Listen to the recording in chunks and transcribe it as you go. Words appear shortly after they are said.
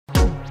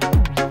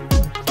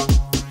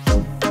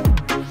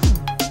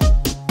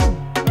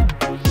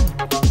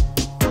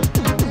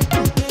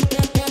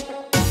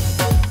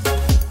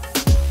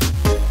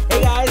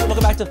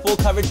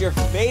It's your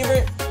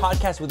favorite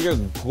podcast with your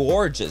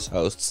gorgeous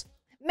hosts,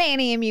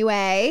 Manny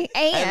MUA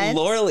and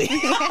Lorelei.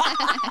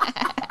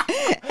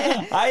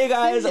 Hi, you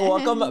guys.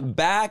 Welcome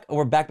back.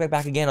 We're back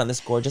again on this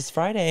gorgeous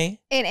Friday.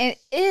 And it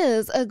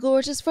is a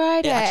gorgeous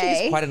Friday. It actually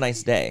is quite a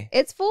nice day.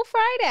 It's full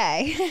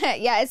Friday.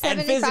 Yeah, it's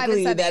 75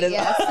 and sunny. That is,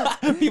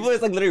 yes. People are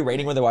like literally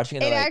raining when they're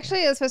watching it. It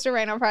actually is supposed to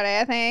rain on Friday,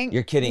 I think.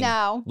 You're kidding.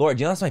 No. Lord,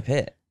 do you know that's my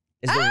pit?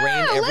 Is the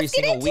rain every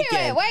single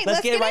weekend. Wait,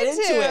 let's get right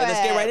into it.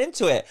 Let's get right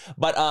into it.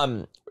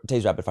 But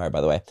today's rapid fire,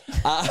 by the way.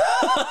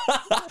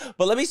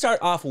 But let me start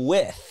off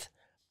with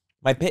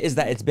my pit is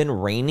that it's been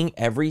raining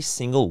every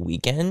single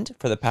weekend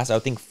for the past, I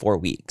think, 4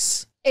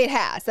 weeks. It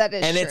has. That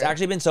is and true. It's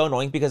actually been so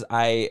annoying because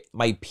my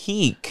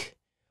peak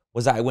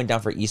was that I went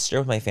down for Easter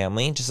with my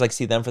family, just to, like,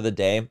 see them for the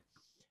day.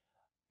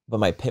 But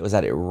my pit was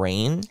that it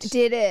rained.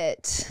 Did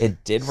it?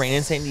 It did rain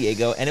in San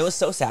Diego, and it was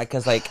so sad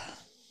because like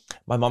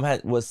my mom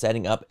was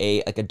setting up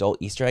a adult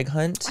Easter egg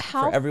hunt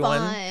for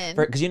everyone.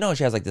 Because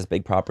she has like this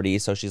big property,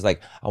 so she's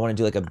like, I want to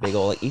do like a big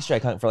old like Easter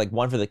egg hunt for like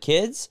one for the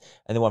kids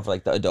and then one for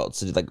like the adults,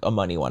 so do like a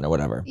money one or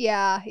whatever.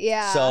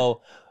 Yeah.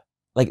 So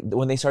like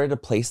when they started to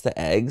place the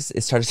eggs,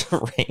 it started to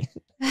rain. So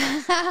we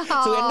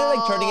ended up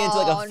like turning it into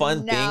like a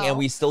fun thing, and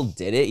we still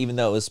did it even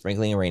though it was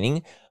sprinkling and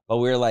raining. But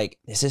we were like,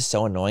 this is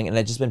so annoying. And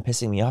it's just been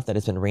pissing me off that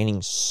it's been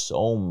raining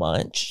so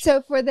much.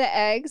 So for the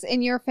eggs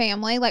in your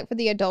family, like for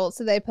the adults,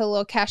 so they put a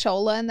little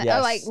cashola in there,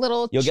 or like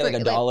little. You'll get like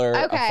 $1,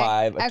 a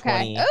 $5, a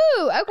 20.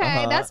 Ooh,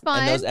 okay, that's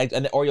fun. And those eggs,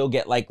 or you'll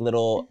get like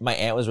little. My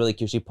aunt was really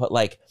cute. She put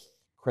like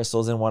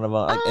crystals in one of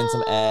them, like and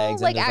some eggs,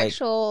 like and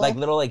actual, like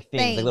little like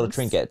things, like little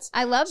trinkets.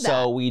 I love that.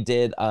 So we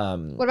did.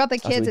 What about the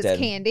kids? It's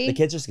candy. The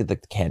kids just get the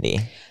candy.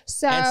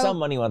 So and some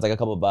money ones, like a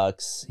couple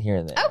bucks here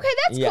and there. Okay,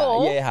 that's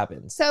cool. Yeah, it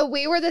happens. So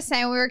we were the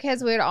same. When we were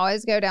kids, we would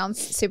always go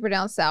super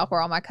down south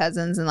where all my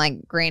cousins and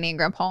like granny and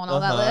grandpa and all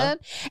that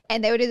lived,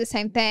 and they would do the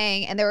same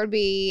thing. And there would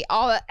be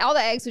all the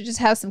eggs would just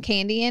have some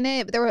candy in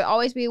it, but there would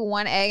always be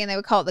one egg, and they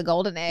would call it the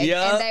golden egg.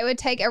 Yeah. And they would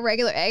take a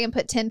regular egg and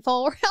put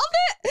tinfoil around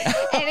it,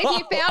 and if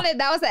you found it,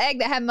 that was the egg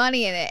that had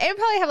money in it. It would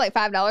probably have like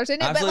 $5 in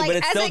it, absolutely,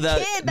 but like as a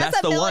kid, that's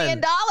 $1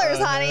 million,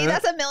 honey.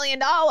 That's $1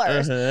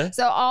 million.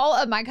 So all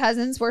of my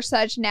cousins were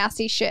such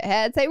nasty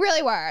shitheads. They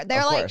really were.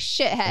 They're like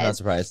shitheads. I'm not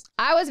surprised.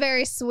 I was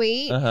very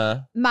sweet.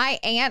 My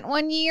aunt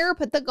one year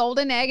put the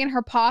golden egg in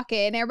her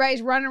pocket, and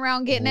everybody's running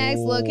around getting eggs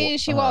looking, and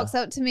she walks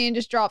up to me and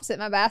just drops it in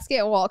my basket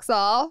and walks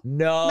off.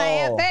 No. My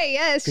Aunt Faye,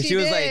 yes, she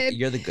was did. Like,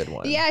 you're the good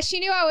one. Yeah,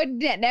 she knew I would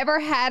never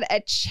had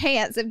a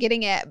chance of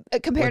getting it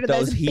compared to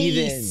those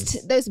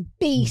beasts. Those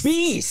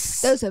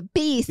beasts. Those are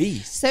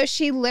beasts. So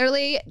she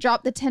literally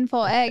dropped the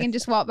tinfoil egg and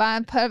just walked by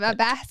and put it in my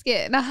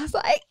basket. And I was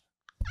like,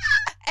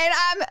 and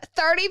I'm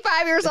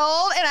 35 years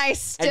old, and I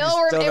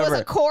still remember. It was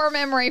a core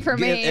memory for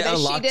me that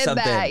she did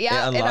that.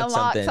 Yeah, it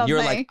unlocked something. You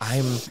were like,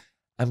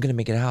 I'm gonna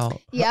make it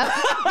out. Yep. yeah.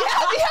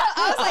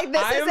 I was like,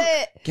 this is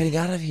it. Getting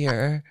out of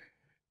here.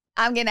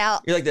 I'm getting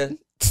out. You're like the.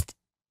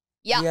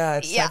 Yeah,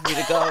 it's time for me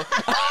to go.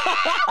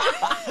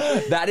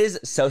 That is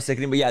so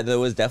sickening. But yeah, there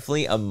was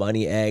definitely a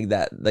money egg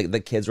that like the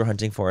kids were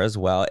hunting for as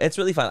well. It's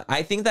really fun.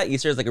 I think that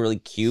Easter is like a really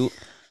cute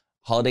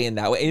holiday in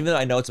that way. Even though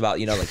I know it's about,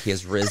 like he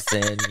has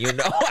risen, I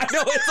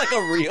know it's like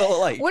a real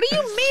like. What do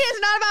you mean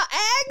it's not about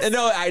eggs?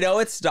 No, I know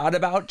it's not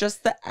about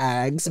just the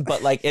eggs,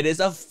 but like it is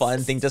a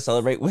fun thing to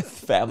celebrate with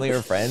family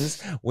or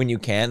friends when you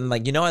can.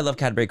 Like, I love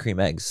Cadbury cream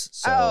eggs.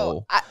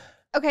 So.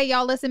 Okay,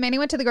 y'all, listen, Manny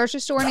went to the grocery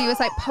store and he was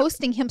like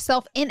posting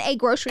himself in a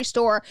grocery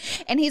store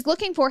and he's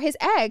looking for his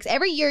eggs.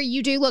 Every year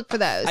you do look for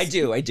those. I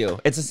do.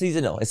 It's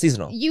seasonal.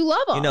 You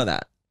love them. You know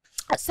that.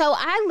 So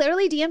I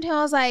literally DM'd him.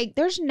 I was like,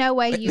 there's no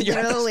way you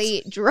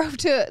literally drove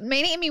to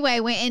Manny anyway,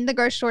 went in the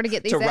grocery store to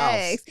get these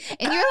eggs.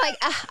 And you're like,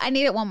 I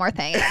needed one more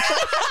thing.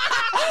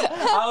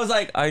 I was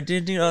like, I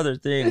did need other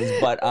things,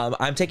 but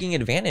I'm taking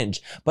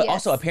advantage. But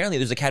also apparently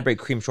there's a Cadbury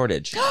cream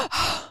shortage.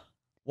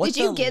 Did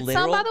you get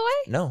some, by the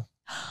way? No.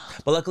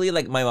 But luckily,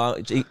 like my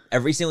mom,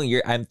 every single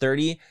year, I'm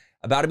 30,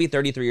 about to be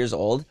 33 years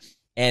old.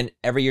 And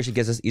every year she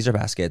gives us Easter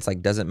baskets.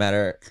 Like, doesn't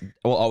matter. It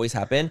will always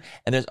happen.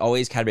 And there's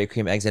always Cadbury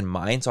cream eggs in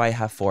mine. So I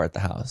have 4 at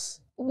the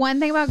house. One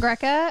thing about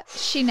Greca,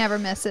 she never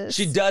misses.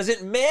 She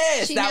doesn't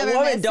miss. That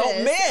woman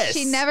don't miss.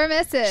 She never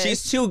misses.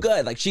 She's too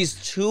good. Like, she's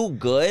too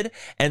good.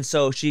 And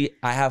so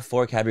I have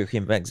 4 Cadbury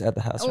cream eggs at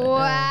the house right now.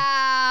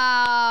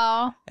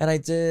 Wow. And I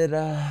did,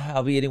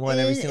 I'll be eating one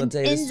every single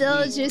day this week.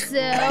 Indulge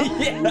yourself.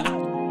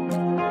 Yeah.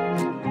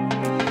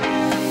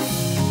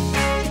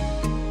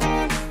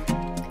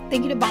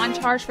 Thank you to Bond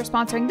Charge for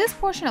sponsoring this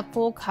portion of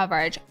Full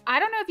Coverage. I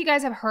don't know if you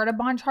guys have heard of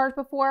Bond Charge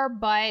before,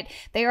 but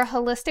they are a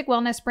holistic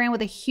wellness brand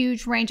with a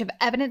huge range of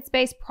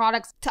evidence-based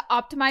products to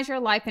optimize your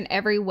life in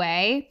every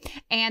way.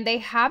 And they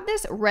have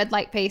this red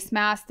light face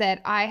mask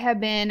that I have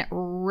been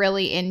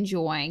really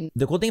enjoying.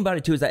 The cool thing about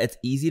it too is that it's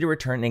easy to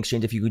return and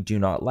exchange if you do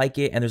not like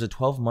it. And there's a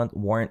 12-month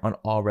warrant on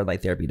all red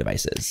light therapy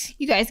devices.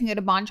 You guys can go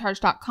to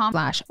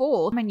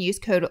bondcharge.com/full and use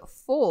code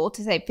FULL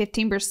to save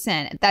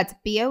 15%. That's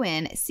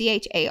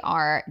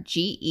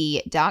BONCHARGE.com/full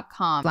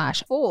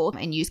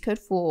and use code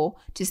FULL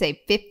to save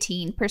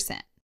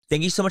 15%.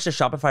 Thank you so much to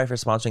Shopify for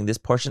sponsoring this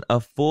portion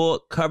of Full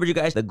Coverage, you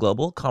guys. The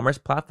global commerce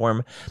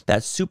platform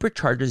that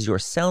supercharges your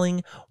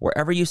selling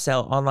wherever you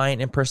sell, online,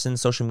 in person,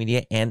 social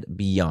media, and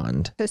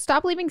beyond. So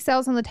stop leaving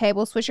sales on the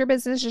table. Switch your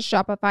business to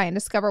Shopify and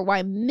discover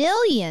why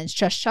millions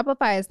trust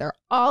Shopify as their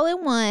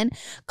all-in-one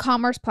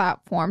commerce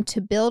platform to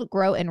build,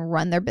 grow, and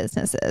run their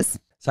businesses.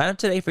 Sign up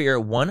today for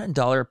your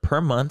 $1 per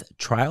month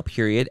trial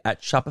period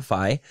at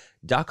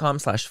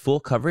shopify.com/full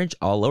coverage,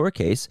 all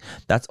lowercase.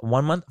 That's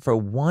 1 month for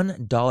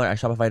 $1 at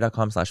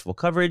shopify.com/full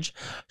coverage.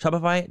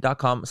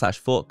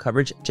 Shopify.com/full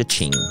coverage.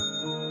 Cha-ching.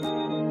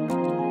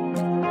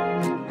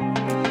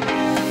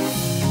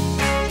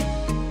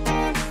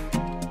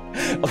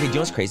 Okay, do you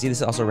know what's crazy? This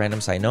is also a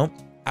random side note.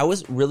 I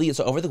was really,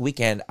 so over the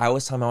weekend, I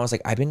was telling my mom, I was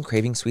like, I've been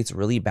craving sweets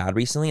really bad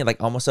recently. Like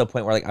almost to a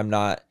point where like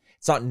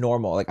it's not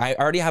normal. Like I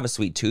already have a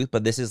sweet tooth,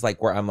 but this is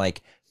like where I'm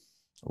like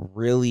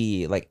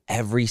really like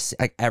every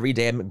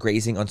day I'm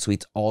grazing on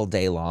sweets all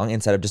day long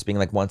instead of just being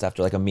like once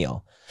after like a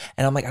meal.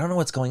 And I'm like, I don't know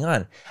what's going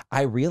on.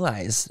 I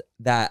realized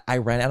that I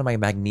ran out of my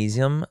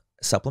magnesium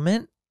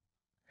supplement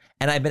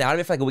and I've been out of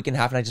it for like a week and a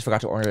half and I just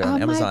forgot to order it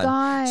on Amazon.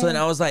 God. So then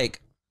I was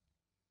like,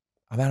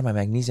 I'm out of my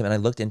magnesium and I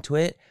looked into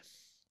it.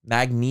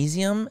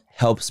 Magnesium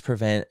helps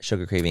prevent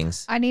sugar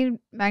cravings. I need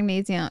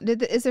magnesium.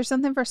 Is there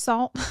something for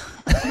salt?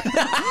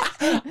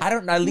 I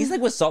don't know. At least like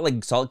with salt,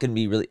 like salt can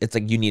be really, it's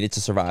like you need it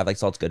to survive. Like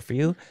salt's good for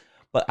you.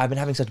 But I've been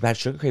having such bad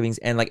sugar cravings.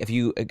 And like if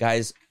you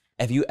guys,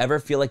 if you ever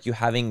feel like you're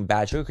having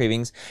bad sugar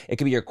cravings, it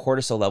could be your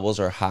cortisol levels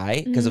are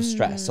high because of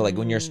stress. So like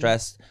when you're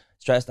stressed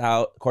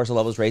out, cortisol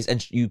levels raise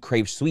and you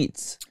crave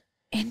sweets.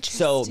 Interesting.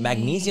 So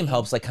magnesium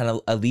helps like kind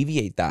of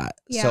alleviate that.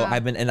 Yeah. So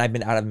I've been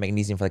out of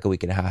magnesium for like a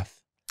week and a half.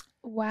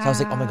 Wow. So I was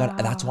like, oh my God,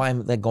 that's why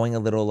I'm like going a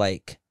little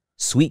like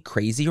sweet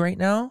crazy right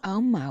now. Oh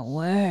my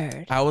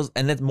word.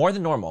 And it's more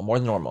than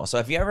normal. So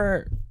if you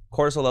ever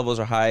cortisol levels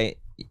are high,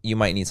 you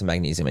might need some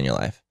magnesium in your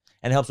life.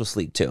 And it helps with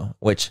sleep too,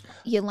 which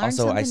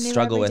also I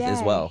struggle with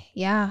as well.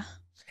 Yeah.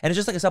 And it's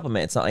just like a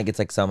supplement. It's not like it's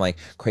like some like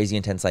crazy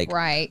intense like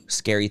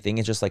scary thing.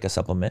 It's just like a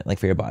supplement like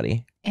for your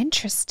body.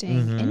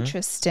 Interesting.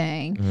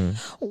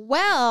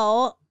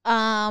 Well,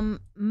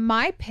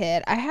 my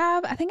pit,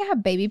 I think I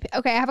have baby pit.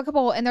 Okay, I have a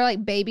couple and they're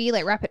like baby,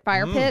 like rapid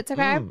fire pits.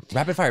 Okay.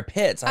 Rapid fire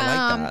pits. I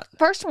like that.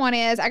 First one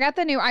is I got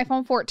the new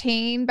iPhone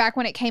 14 back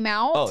when it came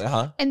out.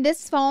 Oh, and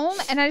this phone,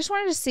 and I just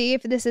wanted to see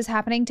if this is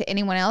happening to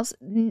anyone else.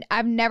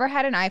 I've never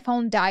had an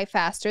iPhone die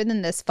faster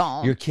than this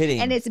phone. You're kidding.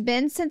 And it's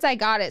been since I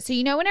got it. So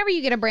you know, whenever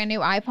you get a brand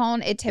new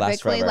iPhone, it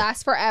typically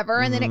lasts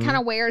forever and then it kind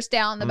of wears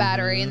down the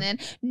battery. And then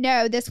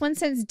no, this one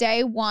since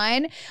day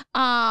one,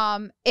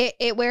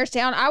 it wears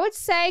down. I would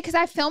say because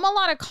I film a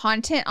lot of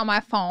content on my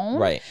phone,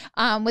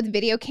 with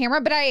video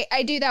camera, but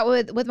I do that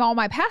with all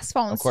my past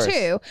phones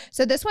too.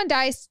 So this one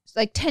dies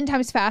like 10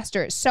 times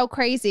faster. It's so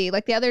crazy.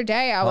 Like the other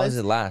day, How does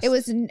it last? It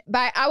was,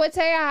 but I would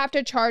say I have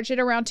to charge it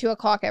around 2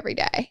 o'clock every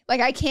day.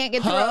 Like I can't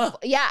get through.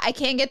 I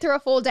can't get through a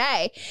full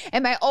day.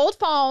 And my old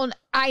phone,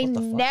 I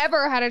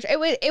never had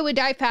it would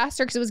die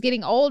faster because it was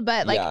getting old.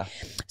 But like,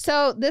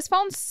 so this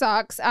phone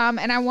sucks.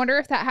 And I wonder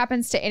if that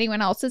happens to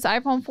anyone else's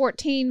iPhone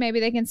 14. Maybe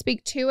they can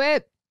speak to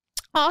it.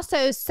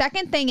 Also,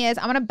 second thing is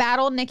I'm going to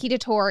battle Nikki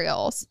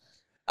tutorials.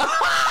 Laura,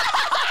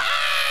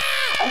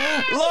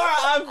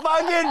 I'm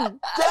fucking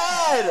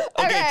dead.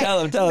 Okay, tell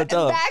him. Back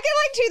in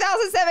like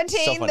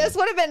 2017, this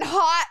would have been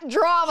hot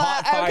drama.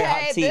 Hot fire,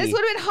 hot tea. This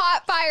would have been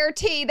hot fire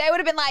tea. They would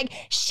have been like,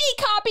 she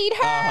copied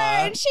her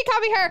and she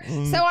copied her.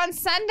 So on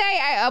Sunday,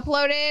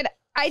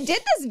 I did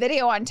this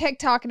video on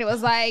TikTok and it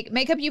was like,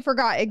 makeup you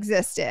forgot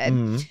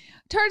existed.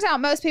 Turns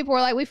out most people were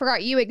like, we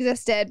forgot you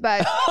existed, but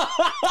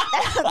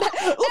that's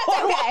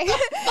okay.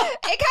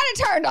 It kind of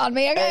turned on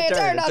me. Okay, it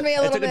turned on me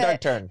a little bit. It took a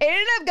dark turn. It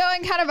ended up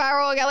going kind of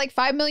viral. I got like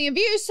 5 million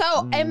views.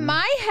 So in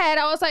my head,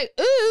 I was like,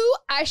 ooh,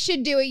 I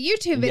should do a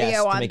YouTube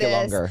video on make this.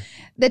 It longer.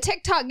 The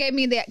TikTok gave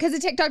me that because the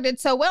TikTok did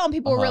so well and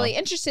people were really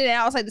interested in it.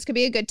 I was like, this could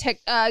be a good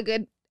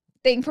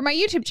thing for my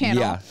YouTube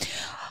channel. Yeah.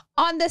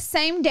 On the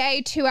same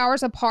day, 2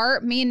 hours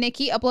apart, me and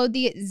Nikki upload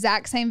the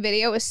exact same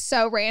video. It was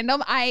so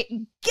random. I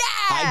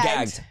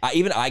gagged.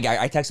 I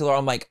gagged. I texted Laura.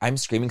 I'm like, I'm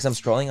screaming because I'm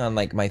scrolling on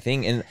like my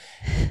thing and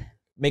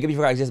makeup you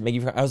forgot exists. Make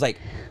you forgot. I was like,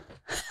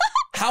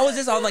 how is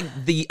this on like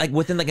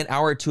within like an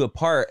hour or two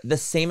apart? The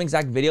same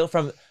exact video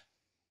from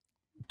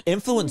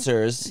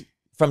influencers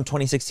from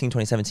 2016,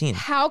 2017.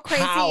 How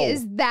crazy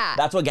is that?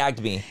 That's what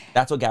gagged me.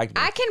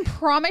 I can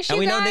promise you guys. And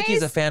we know guys,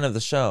 Nikki's a fan of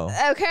the show.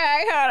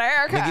 Okay.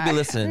 Nikki be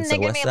listening. So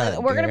what's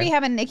that? We're going to be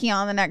having Nikki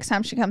on the next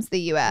time she comes to the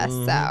U.S.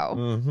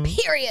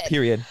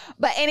 Period.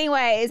 But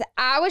anyways,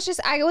 I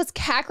was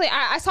cackling.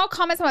 I saw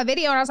comments on my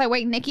video and I was like,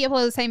 wait, Nikki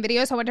uploaded the same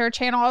video. So I went to her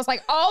channel. I was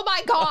like, oh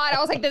my God. I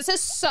was like, this is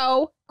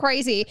so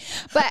crazy.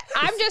 But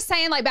I'm just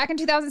saying, like back in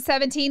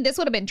 2017, this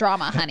would have been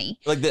drama, honey.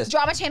 Like this.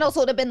 Drama channels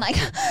would have been like,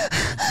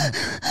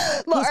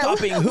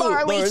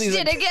 Laura Leach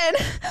did it again.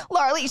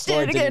 Laura Leach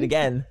did it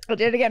again. I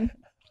did it again.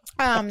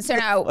 So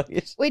no,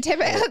 I've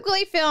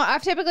typically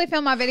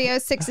filmed my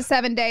videos 6 to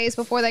 7 days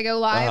before they go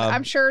live.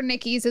 I'm sure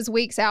Nikki's is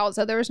weeks out,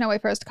 so there was no way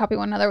for us to copy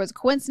one another. It was a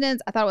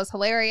coincidence. I thought it was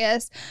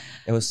hilarious.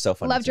 It was so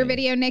funny. Loved your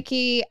video,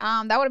 Nikki.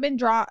 That would have been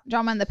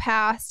drama in the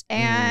past,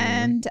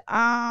 and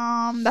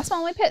that's my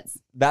only pits.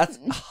 That's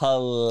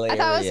hilarious. I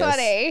thought it was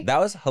funny. That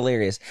was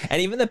hilarious. And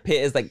even the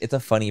pit is like, it's a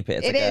funny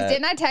pit. It is.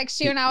 Didn't I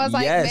text you and I was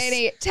like,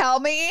 Manny, tell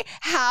me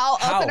how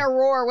up in a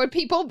roar would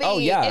people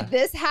be if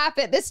this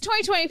happened? This is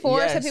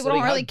 2024, so people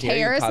don't really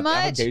care as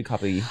much. How dare you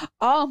copy?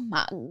 Oh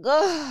my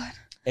God.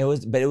 It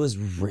was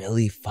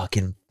really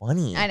fucking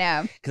funny. I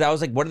know. Because I was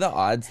like, what are the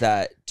odds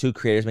that two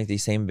creators make the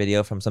same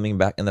video from something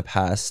back in the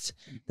past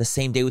the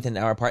same day within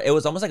an hour apart? It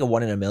was almost like a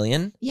 1 in a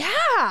million.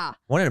 Yeah.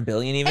 1 in a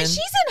billion even. And she's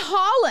in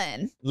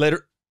Holland.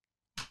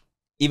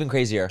 Even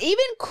crazier.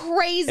 Even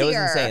crazier. It was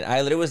insane.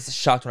 I literally was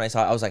shocked when I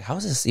saw it. I was like, how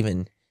is this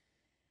even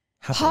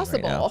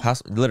possible? Right now?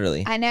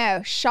 Literally. I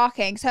know.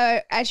 Shocking.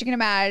 So as you can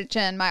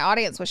imagine, my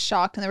audience was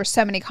shocked and there were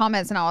so many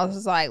comments and I was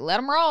just like, let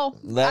them roll.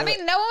 I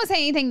mean, no one was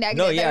saying anything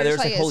negative. No, yeah, they were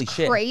like, holy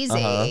shit.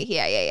 Crazy.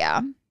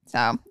 Yeah.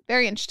 So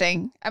very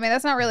interesting. I mean,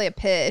 that's not really a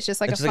pit. It's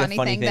just like a funny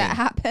thing that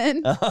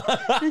happened.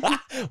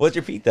 What's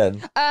your peak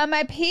then?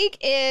 My peak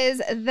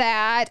is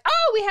that,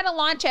 we had a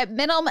launch at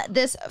Minimum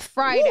this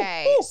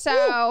Friday.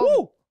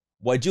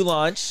 What'd you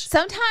launch?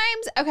 Sometimes,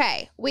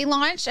 we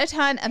launched a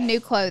ton of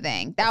new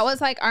clothing. That was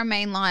like our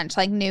main launch,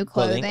 like new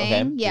clothing.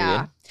 Okay,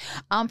 yeah.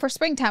 For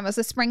springtime, it was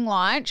a spring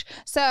launch.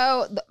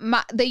 So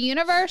the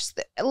universe,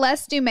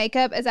 Let's Do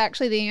Makeup is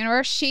actually the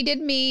universe. She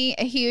did me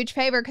a huge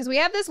favor because we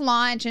have this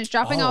launch and it's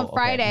dropping on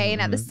Friday.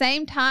 And at the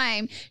same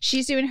time,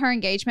 she's doing her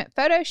engagement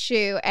photo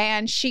shoot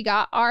and she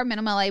got our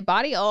Minimum LA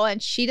body oil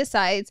and she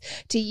decides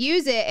to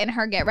use it in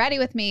her get ready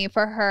with me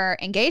for her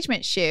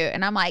engagement shoot.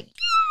 And I'm like,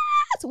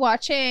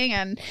 watching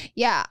and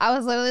I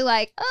was literally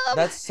like,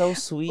 that's so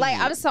sweet. Like,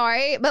 I'm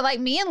sorry, but like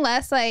me and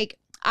Les, like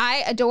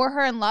I adore her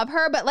and love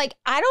her, but like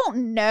I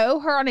don't know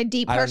her on a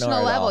deep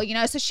personal level, you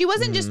know. So she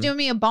wasn't just doing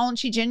me a bone.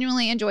 She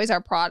genuinely enjoys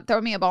our product. Throw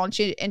me a bone.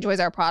 She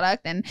enjoys our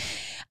product, and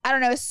I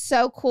don't know. It's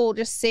so cool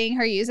just seeing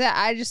her use it.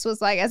 I just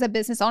was like, as a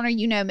business owner,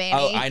 you know,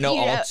 Manny. Oh, I know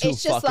all too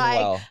it's just fucking like,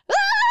 well.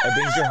 It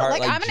brings your heart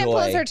like I'm an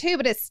influencer too,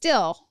 but it's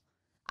still.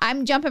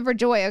 I'm jumping for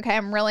joy. Okay.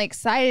 I'm really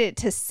excited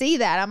to see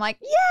that. I'm like,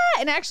 yeah.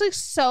 And actually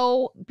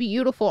so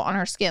beautiful on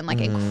her skin, like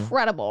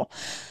incredible.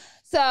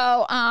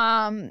 So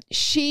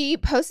she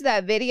posted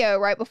that video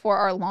right before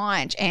our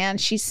launch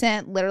and she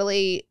sent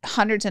literally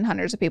hundreds and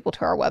hundreds of people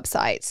to our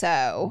website.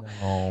 So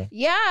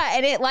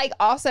and it like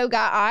also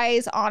got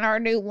eyes on our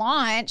new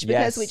launch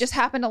because we just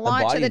happened to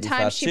launch at the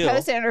time she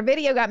posted and her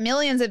video got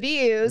millions of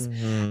views.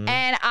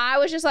 And I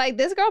was just like,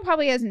 this girl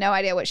probably has no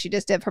idea what she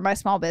just did for my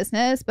small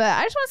business. But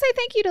I just want to say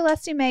thank you to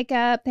Let's Do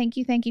Makeup. Thank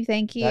you.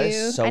 That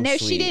is so I know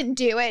sweet. She didn't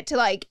do it to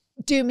like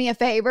do me a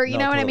favor, you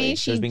know what I mean?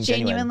 She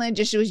genuinely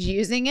just was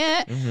using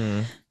it.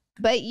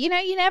 But you know,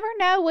 you never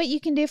know what you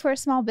can do for a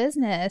small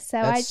business.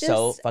 So that's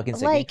so fucking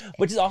sick.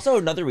 Which is also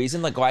another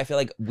reason like why I feel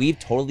like we've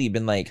totally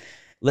been like,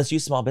 let's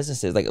use small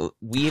businesses. Like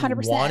we've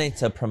 100%. Wanted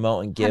to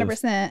promote and give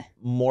 100%.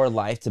 More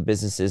life to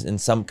businesses in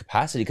some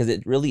capacity because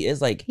it really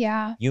is like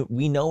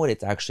we know what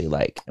it's actually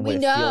like. And what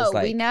it feels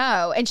like. We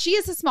know. And she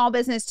is a small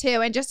business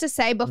too. And just to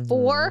say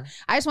before,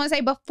 I just want to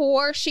say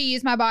before she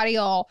used my body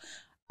oil,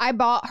 I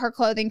bought her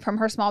clothing from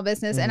her small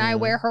business and I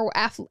wear her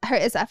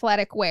it's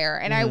athletic wear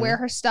and I wear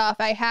her stuff.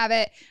 I have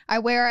it. I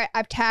wear it.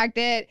 I've tagged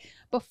it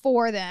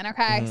before then.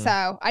 Okay.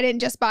 So I didn't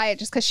just buy it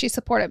just because she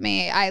supported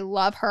me. I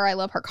love her. I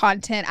love her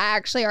content. I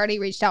actually already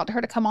reached out to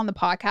her to come on the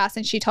podcast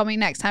and she told me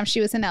next time she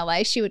was in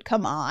LA, she would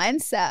come on.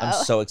 So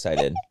I'm so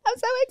excited. I'm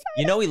so excited.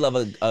 You know, we love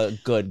a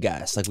good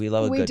guest. Like we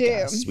love a good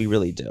guest. We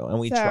really do. And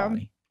we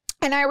try.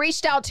 And I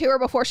reached out to her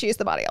before she used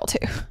the body oil too.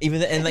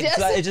 And like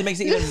so it just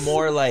makes it even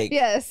more like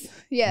yes,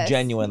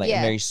 genuine, like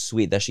very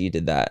sweet that she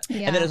did that.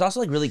 Yeah. And then it's also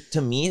like really to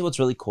me, what's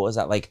really cool is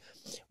that like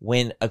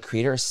when a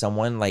creator or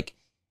someone like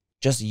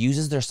just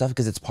uses their stuff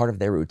because it's part of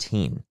their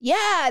routine. Yeah,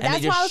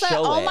 that's why I was like,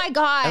 oh my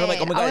God. And I'm like,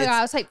 oh my God.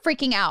 I was like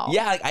freaking out.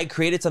 Yeah, like I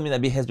created something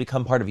that has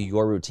become part of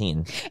your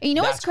routine. And you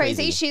know what's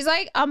crazy? She's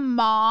like a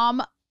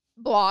mom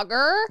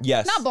blogger.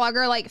 Yes. Not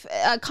blogger, like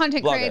a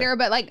content creator,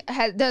 but like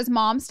does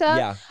mom stuff.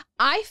 Yeah.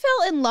 I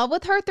fell in love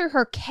with her through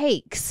her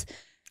cakes.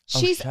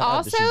 She's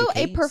also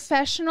a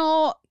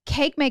professional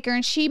cake maker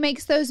and she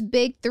makes those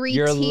big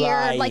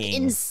 3-tier like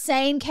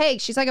insane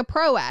cakes. She's like a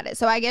pro at it.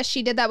 So I guess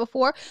she did that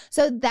before.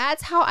 So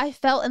that's how I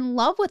fell in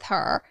love with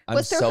her.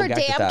 Was through her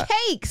damn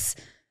cakes.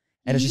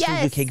 And does she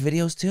still do cake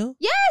videos too?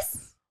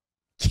 Yes.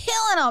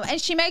 Killing them.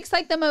 And she makes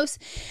like the most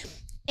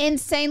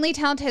insanely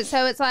talented.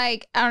 So it's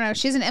like, I don't know,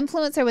 she's an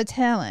influencer with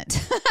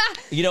talent.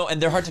 You know,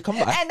 and they're hard to come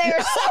by. And they are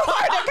so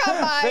hard to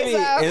come by. Baby,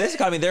 so. In this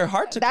economy, they're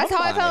hard to come by. That's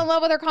how I fell in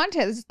love with her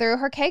content, is through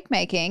her cake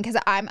making,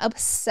 because I'm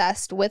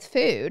obsessed with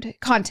food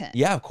content.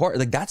 Yeah, of course.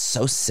 Like, that's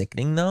so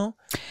sickening, though.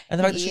 And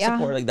the fact that she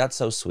supported, like, that's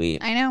so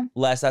sweet. I know.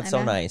 Les, that's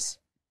so nice.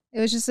 It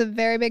was just a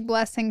very big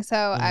blessing, so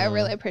I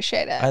really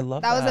appreciate it. I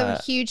love that. That was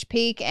a huge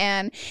peak,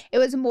 and it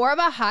was more of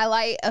a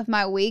highlight of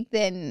my week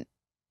than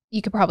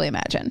you could probably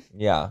imagine.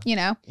 Yeah. You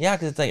know? Yeah,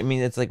 because it's like, I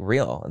mean, it's like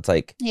real. It's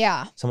like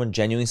someone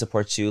genuinely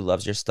supports you,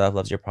 loves your stuff,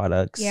 loves your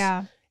products.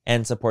 Yeah.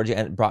 And supported you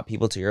and brought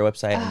people to your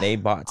website and they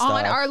bought stuff.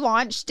 On our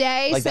launch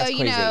day. Like, so,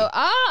 you know,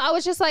 I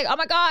was just like, oh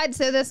my God.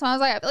 So this one, I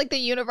was like, I feel like the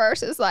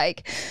universe is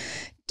like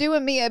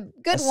doing me a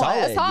good one.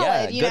 A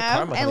solid, you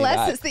know?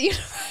 Unless it's the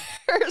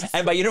universe.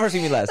 And by universe,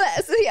 you mean less.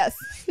 Yes.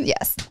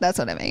 Yes. That's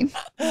what I mean.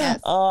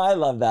 Yes. Oh, I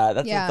love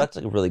that. That's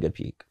a really good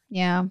peak.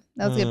 Yeah.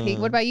 That was a good peak.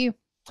 What about you?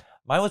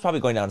 Mine was probably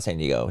going down to San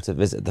Diego to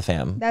visit the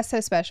fam. That's so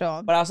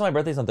special. But also my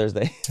birthday's on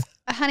Thursday.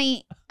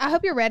 Honey, I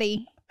hope you're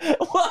ready.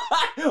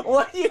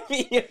 What do you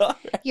mean?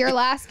 Your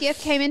last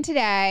gift came in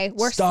today.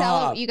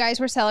 You guys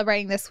were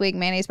celebrating this week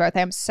Manny's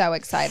birthday. I'm so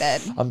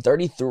excited. I'm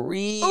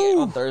 33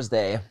 on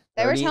Thursday.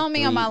 They were telling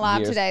me on my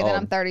live today that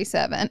I'm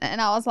 37,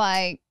 and I was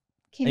like,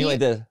 "Can you?" Like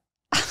this?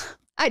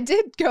 I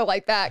did go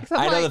like that.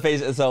 I know the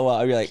face so well.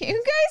 I'd be like, can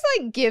you guys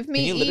like give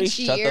me each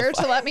year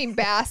to let me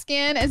bask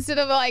in instead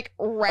of like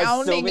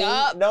rounding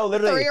up? No,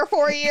 literally 3 or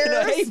 4 years.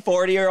 Hey,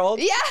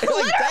 40-year-old. Yeah,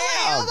 literally. Like,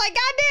 I was like,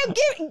 God damn,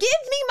 give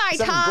me my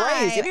time.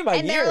 Grace. Give me my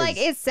years. They're like,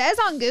 it says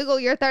on Google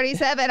you're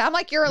 37. I'm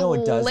like, no,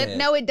 it doesn't.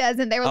 No, it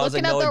doesn't. They were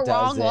looking up the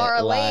wrong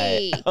Laura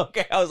Lee.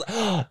 Okay, I was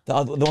the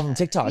one from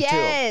TikTok too.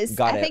 Yes,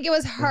 I think it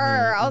was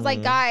her. I was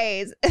like,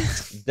 guys,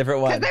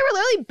 different one. Because they were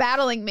literally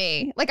battling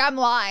me. Like I'm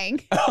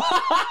lying.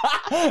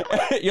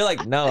 You're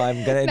like, no,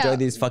 I'm gonna enjoy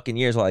these fucking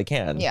years while I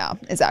can. Yeah,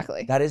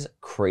 exactly. That is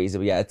crazy.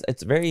 But yeah,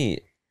 it's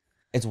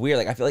weird.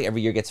 Like I feel like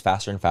every year gets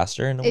faster and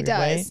faster in a weird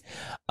way.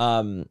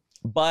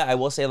 But I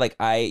will say, like,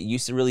 I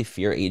used to really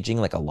fear aging,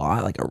 like a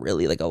lot. And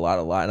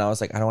I was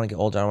like, I don't want to get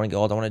older. I don't want to get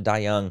old. I want to die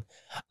young.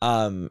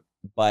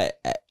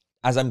 But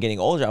as I'm getting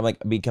older, I'm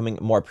like becoming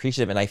more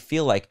appreciative, and I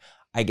feel like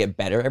I get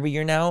better every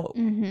year now.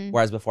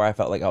 Whereas before, I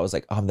felt like I was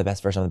like, oh, I'm the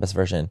best version.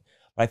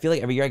 But I feel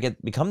like every year I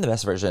become the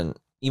best version,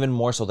 even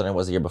more so than I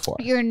was the year before.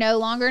 You're no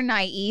longer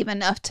naive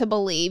enough to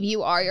believe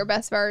you are your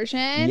best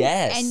version.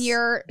 Yes. And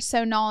you're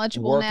so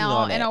knowledgeable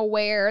now and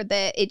aware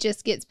that it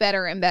just gets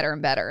better and better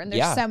and better. And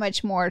there's so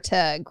much more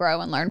to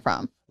grow and learn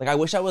from. Like, I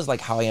wish I was like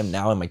how I am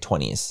now in my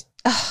 20es.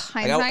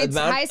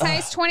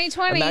 Hindsight's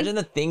 2020. Imagine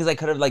the things I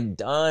could have like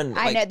done.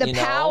 I know the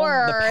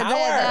power,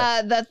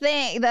 the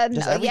thing,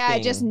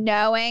 just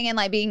knowing and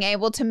like being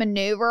able to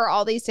maneuver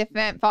all these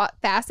different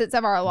facets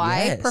of our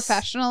life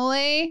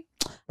professionally.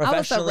 I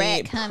was a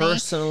wreck, honey.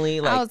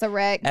 Personally, like I was a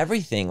wreck.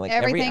 Everything, like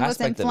everything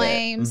was in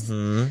flames.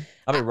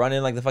 I'll be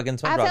running like the fucking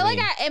SpongeBob. I feel like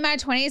in my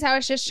 20s, I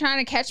was just trying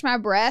to catch my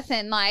breath,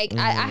 and like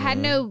I had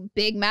no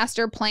big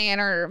master plan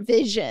or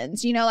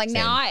visions. You know, like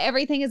now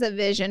everything is a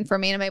vision for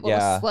me, and I'm able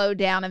to slow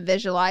down and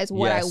visualize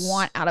what I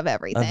want out of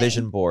everything. A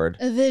vision board,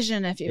 a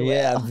vision, if you will.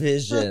 Yeah,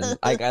 vision.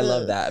 I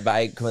love that, but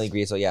I completely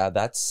agree. So yeah,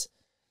 that's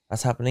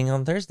happening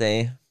on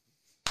Thursday.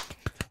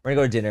 We're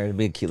gonna go to dinner. It'll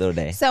be a cute little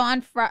day. So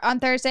on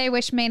Thursday,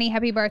 wish Manny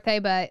happy birthday,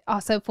 but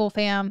also full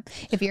fam.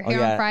 If you're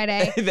here on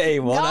Friday,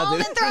 they will not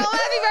and throw a happy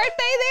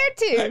birthday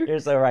there too. You're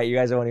so right. You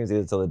guys won't even see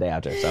it until the day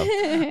after. So,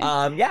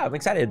 yeah, I'm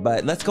excited.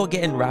 But let's go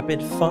get in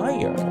rapid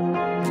fire.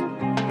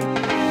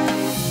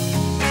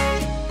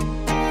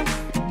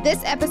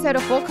 This episode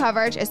of Full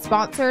Coverage is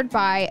sponsored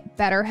by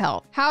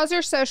BetterHelp. How's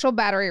your social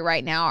battery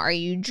right now? Are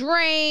you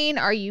drained?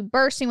 Are you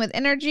bursting with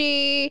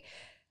energy?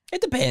 It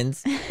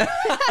depends.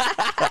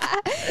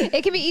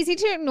 It can be easy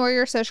to ignore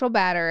your social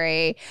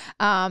battery,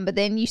 but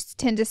then you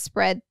tend to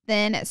spread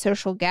thin at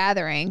social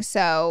gatherings.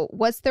 So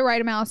what's the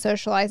right amount of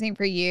socializing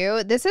for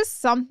you? This is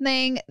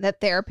something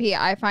that therapy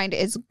I find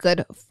is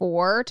good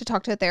for, to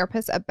talk to a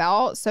therapist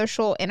about.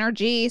 Social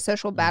energy,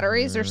 social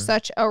batteries are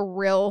such a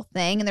real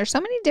thing. And there's so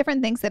many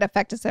different things that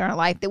affect us in our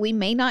life that we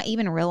may not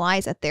even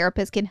realize a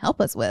therapist can help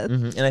us with.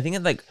 And I think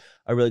that like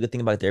a really good thing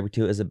about therapy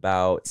too is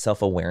about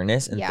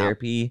self-awareness, and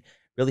therapy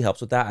really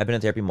helps with that. I've been in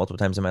therapy multiple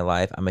times in my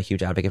life. I'm a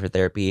huge advocate for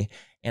therapy.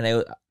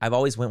 And I've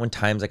always went when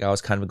times like I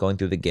was kind of going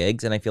through the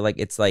gigs, and I feel like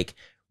it's like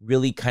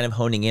really kind of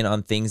honing in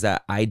on things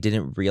that I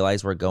didn't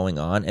realize were going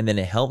on. And then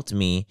it helped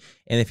me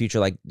in the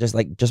future, just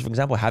for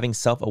example, having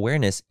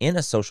self-awareness in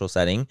a social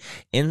setting,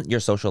 in your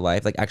social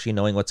life, like actually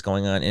knowing what's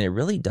going on. And it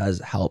really does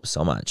help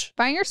so much.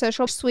 Find your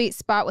social sweet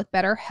spot with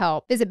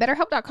BetterHelp. Visit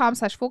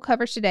BetterHelp.com/full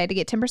coverage today to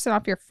get 10%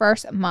 off your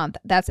first month.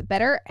 That's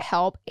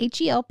BetterHelp,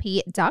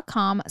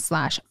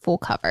 HELP.com/full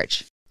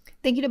coverage.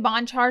 Thank you to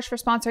Bond Charge for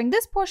sponsoring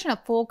this portion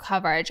of Full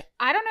Coverage.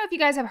 I don't know if you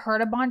guys have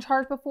heard of Bond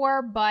Charge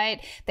before, but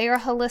they are a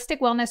holistic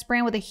wellness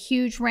brand with a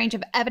huge range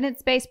of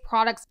evidence-based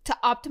products to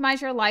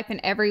optimize your life in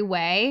every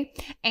way.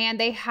 And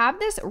they have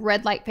this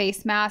red light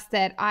face mask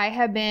that I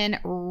have been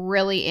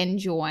really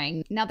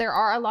enjoying. Now, there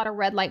are a lot of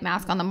red light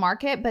masks on the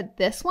market, but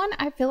this one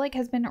I feel like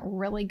has been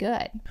really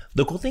good.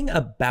 The cool thing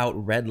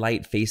about red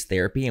light face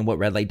therapy and what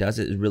red light does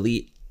is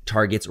really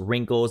targets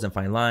wrinkles and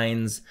fine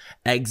lines,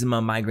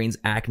 eczema, migraines,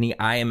 acne.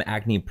 I am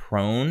acne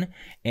prone,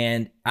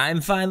 and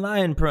I'm fine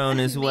line prone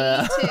as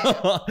well.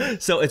 Too.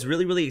 So it's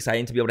really, really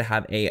exciting to be able to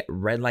have a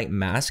red light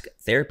mask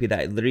therapy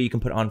that literally you can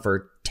put on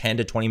for 10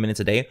 to 20 minutes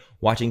a day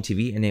watching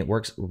TV, and it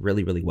works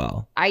really, really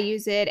well. I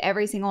use it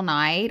every single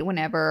night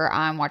whenever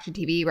I'm watching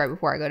TV right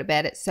before I go to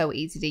bed. It's so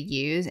easy to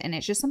use, and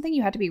it's just something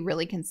you have to be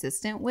really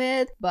consistent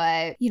with,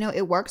 but you know,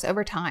 it works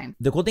over time.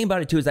 The cool thing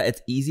about it too is that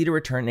it's easy to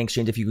return and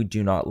exchange if you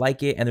do not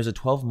like it, and there's a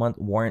 12-month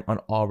warrant on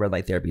all red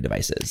light therapy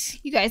devices.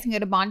 You guys can go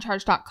to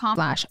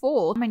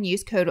boncharge.com/full and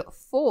use code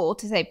FULL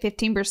to save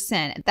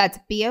 15%. That's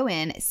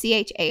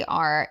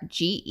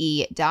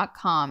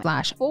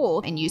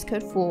BONCHARGE.com/full and use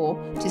code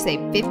FULL to save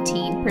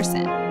 15%.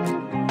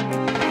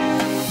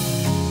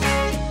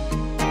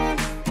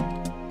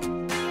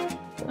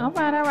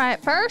 All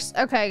right. First,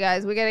 okay,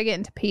 guys, we got to get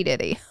into P.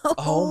 Diddy.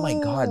 Oh my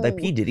God. The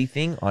P. Diddy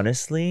thing,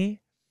 honestly,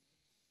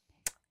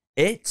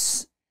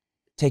 it's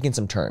taken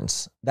some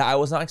turns that I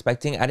was not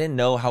expecting. I didn't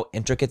know how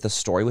intricate the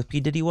story with P.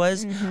 Diddy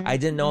was. I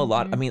didn't know a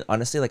lot. I mean,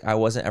 honestly, like I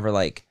wasn't ever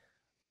like,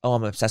 oh,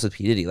 I'm obsessed with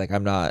P. Diddy. Like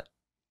I'm not.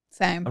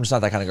 Same. I'm just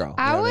not that kind of girl.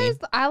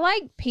 I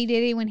liked P.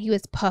 Diddy when he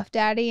was Puff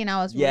Daddy, and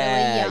I was really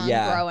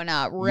young growing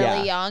up,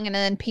 really young. And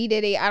then P.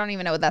 Diddy, I don't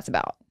even know what that's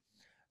about.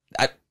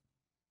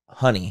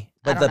 Honey,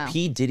 but the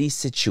P. Diddy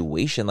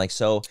situation, like,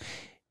 so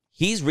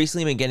he's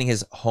recently been getting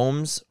his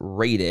homes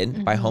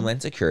raided by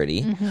Homeland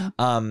Security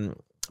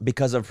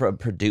because of a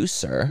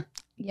producer.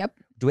 Yep.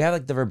 Do we have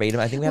like the verbatim?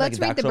 I think we have like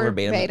the actual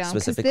verbatim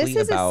specifically this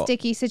is about. A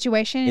sticky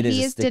situation.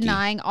 He is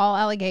denying all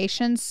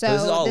allegations. So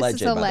this is all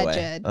alleged,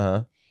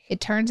 alleged.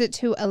 It turns it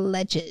to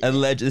alleged.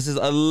 Alleged. This is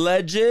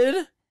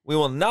alleged. We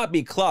will not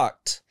be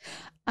clocked.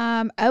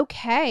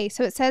 Okay,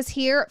 so it says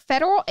here,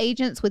 federal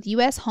agents with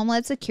U.S.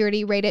 Homeland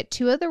Security raided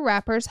two of the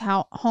rapper's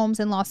homes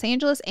in Los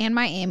Angeles and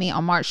Miami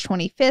on March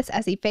 25th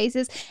as he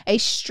faces a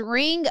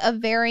string of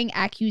varying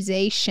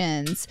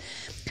accusations.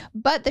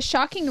 But the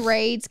shocking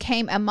raids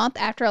came a month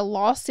after a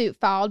lawsuit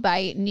filed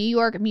by New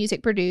York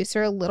music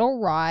producer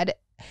Little Rod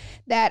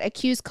that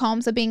accused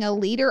Combs of being a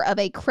leader of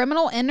a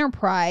criminal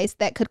enterprise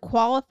that could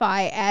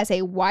qualify as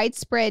a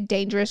widespread,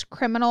 dangerous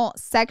criminal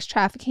sex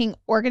trafficking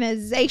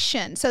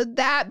organization. So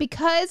that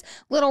because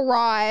Little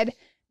Rod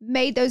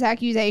made those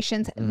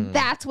accusations,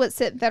 that's what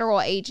sent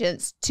federal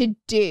agents to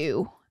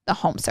do the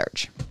home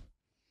search.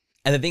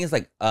 And the thing is,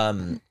 like,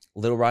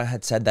 Little Rod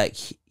had said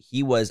that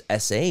he was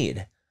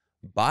SA'd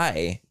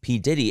by P.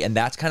 Diddy, and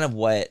that's kind of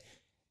what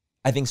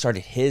I think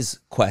started his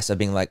quest of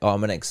being like, oh,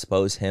 I'm going to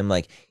expose him.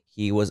 Like,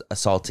 he was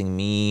assaulting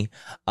me.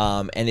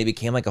 And it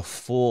became like a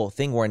full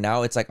thing where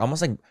now it's like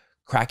almost like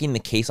cracking the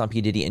case on P.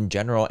 Diddy in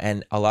general.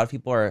 And a lot of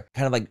people are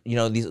kind of like, you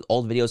know, these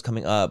old videos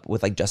coming up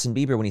with like Justin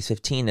Bieber when he's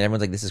 15 and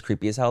everyone's like, this is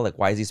creepy as hell. Like,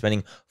 why is he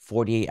spending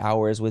 48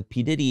 hours with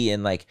P. Diddy?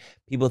 And like,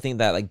 people think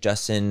that like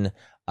Justin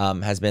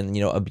has been,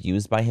 you know,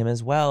 abused by him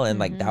as well. And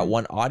like that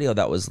one audio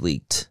that was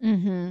leaked,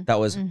 that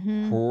was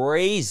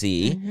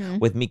crazy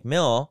with Meek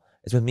Mill.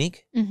 It's with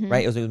Meek,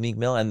 right? It was with Meek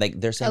Mill. And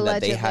like, they're saying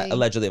that they had,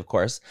 allegedly, of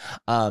course,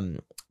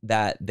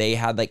 that they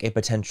had like a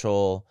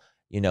potential,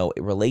 you know,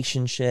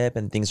 relationship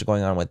and things are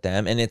going on with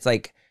them. And it's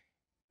like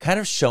kind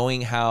of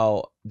showing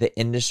how the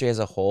industry as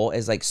a whole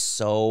is like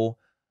so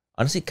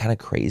honestly kind of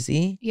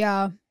crazy.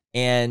 Yeah.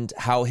 And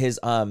how his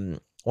one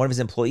of his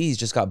employees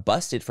just got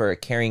busted for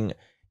carrying,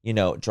 you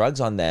know,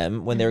 drugs on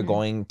them when they were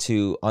going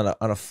to on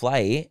a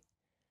flight.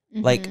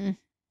 Like,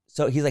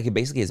 so he's like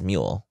basically his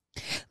mule.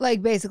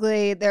 Like,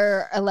 basically,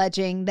 they're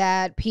alleging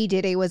that P.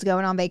 Diddy was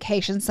going on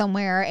vacation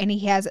somewhere and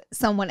he has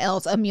someone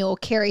else, a mule,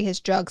 carry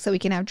his drugs so he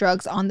can have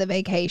drugs on the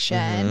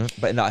vacation.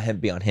 But not him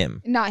be on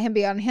him. Not him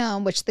be on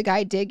him, which the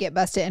guy did get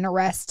busted and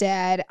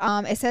arrested.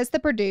 It says the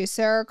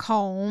producer,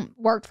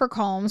 worked for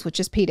Combs,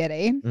 which is P.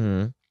 Diddy,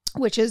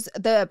 which is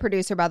the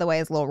producer, by the way,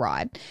 is Lil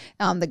Rod,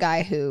 the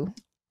guy who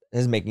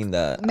is making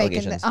the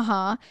allegations.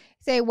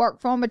 Say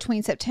worked for him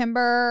between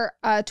September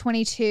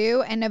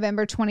 22 and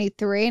November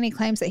 23, and he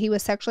claims that he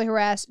was sexually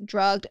harassed,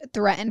 drugged,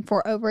 threatened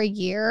for over a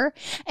year.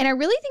 And I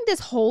really think this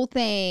whole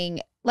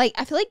thing, like,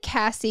 I feel like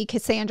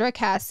Cassandra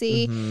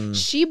Cassie,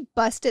 she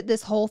busted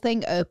this whole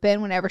thing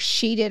open whenever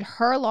she did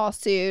her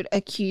lawsuit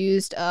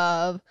accused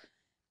of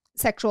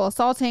sexual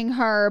assaulting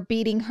her,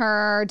 beating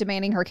her,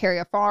 demanding her carry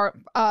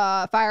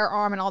a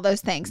firearm and all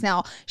those things.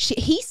 Now,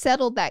 he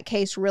settled that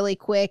case really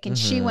quick and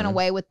she went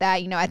away with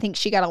that. You know, I think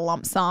she got a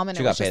lump sum and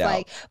it was just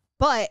like,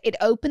 but it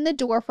opened the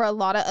door for a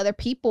lot of other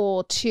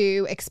people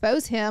to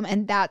expose him.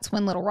 And that's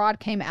when Little Rod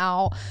came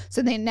out.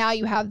 So then now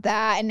you have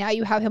that and now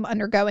you have him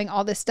undergoing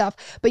all this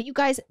stuff. But you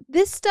guys,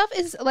 this stuff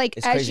is like,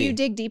 it's as crazy. You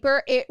dig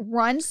deeper, it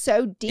runs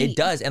so deep. It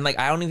does. And like,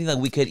 I don't even think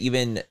like we could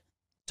even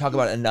talk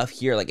about it enough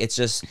here. Like, it's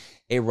just,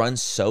 it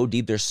runs so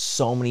deep. There's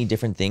so many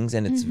different things,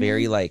 and it's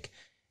very like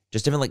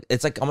just different. Like,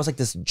 it's like almost like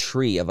this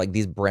tree of like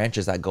these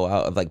branches that go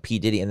out of like P.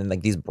 Diddy, and then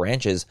like these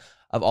branches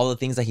of all the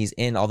things that he's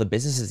in, all the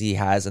businesses he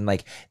has, and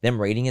like them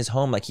raiding his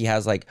home. Like, he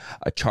has like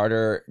a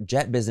charter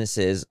jet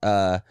businesses,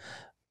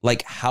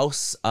 like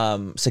house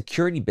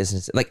security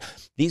businesses, like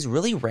these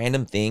really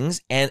random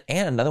things. And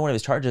another one of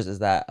his charges is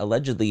that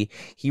allegedly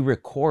he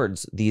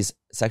records these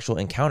sexual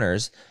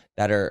encounters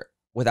that are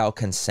without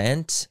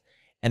consent.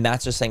 And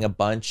that's just saying a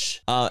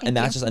bunch. And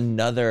that's just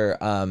another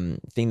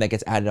thing that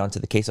gets added onto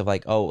the case of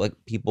like, oh, like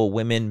people,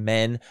 women,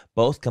 men,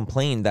 both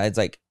complain that it's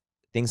like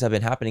things have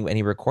been happening and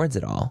he records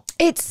it all.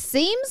 It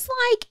seems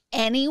like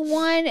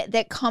anyone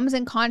that comes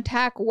in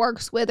contact,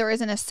 works with, or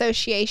is in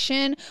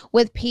association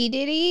with P.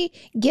 Diddy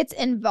gets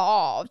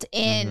involved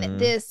in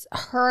this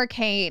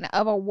hurricane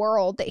of a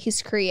world that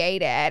he's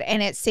created.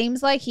 And it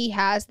seems like he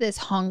has this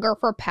hunger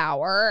for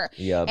power.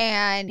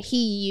 And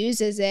he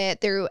uses it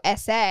through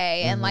SA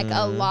and like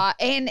a lot.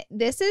 And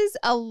this is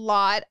a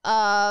lot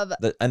of...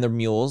 the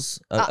mules.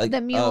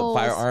 The mules.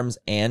 Firearms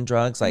and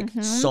drugs. Like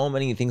so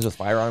many things with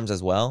firearms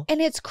as well.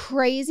 And it's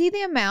crazy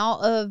the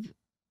amount of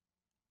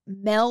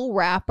male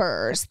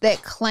rappers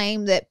that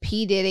claim that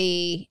P.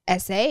 Diddy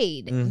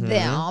SA'd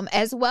them,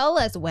 as well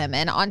as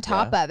women on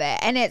top of it.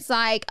 And it's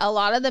like a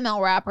lot of the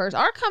male rappers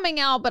are coming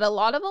out, but a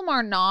lot of them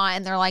are not.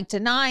 And they're like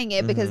denying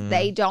it because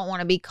they don't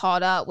want to be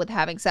caught up with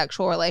having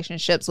sexual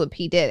relationships with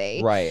P.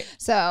 Diddy. Right.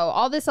 So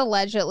all this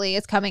allegedly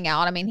is coming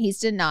out. I mean, he's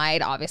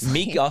denied, obviously.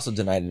 Meek also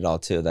denied it all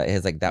too. That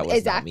his like that was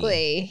exactly. Not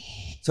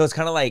me. So it's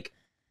kind of like,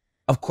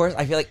 of course,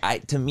 I feel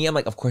like to me, I'm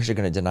like, of course you're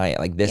gonna deny it.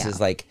 Like this is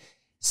like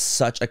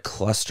such a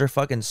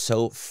clusterfuck and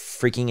so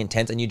freaking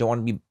intense, and you don't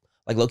want to be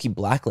like low-key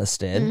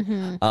blacklisted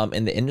in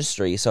the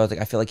industry. So it's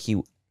like I feel like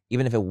he,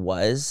 even if it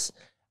was,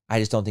 I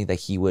just don't think that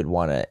he would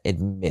want to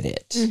admit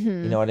it.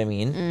 You know what I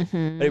mean?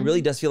 But it really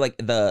does feel like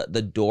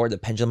the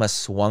pendulum has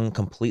swung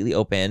completely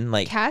open.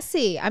 Like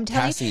Cassie, I'm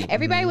telling you,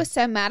 everybody was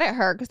so mad at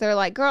her because they're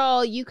like,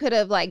 girl, you could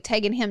have like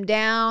taken him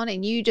down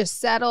and you just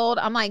settled.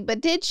 I'm like, but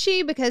did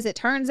she? Because it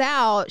turns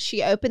out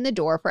she opened the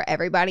door for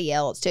everybody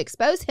else to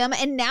expose him.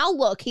 And now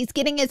look, he's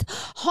getting his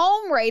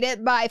home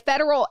raided by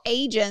federal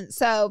agents.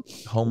 So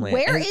Homeland.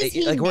 Where is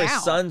he now? Where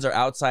his sons are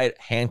outside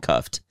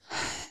handcuffed.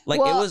 Like,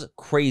 it was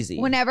crazy.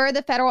 Whenever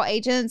the federal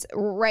agents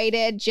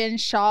raided Jen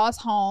Shah's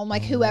home,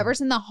 like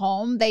whoever's in the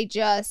home, they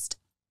just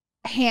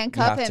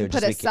handcuff and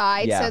put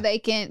aside so they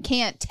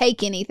can't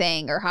take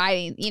anything or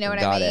hide. You know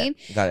what I mean?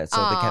 Got it.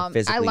 So they can't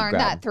physically I learned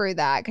grab. that through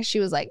that because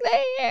she was like,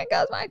 they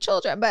handcuffed my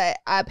children. But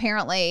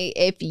apparently,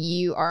 if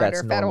you are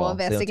under federal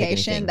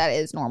investigation, that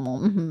is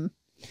normal.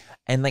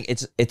 And like,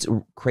 it's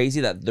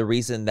crazy that the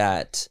reason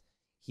that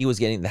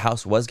the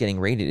house was getting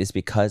raided is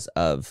because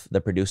of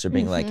the producer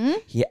being like,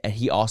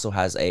 he also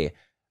has a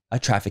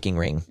trafficking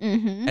ring.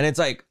 And it's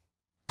like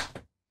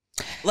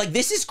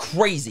this is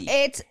crazy.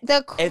 It's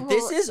if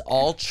this is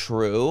all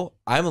true,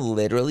 I'm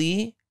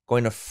literally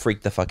going to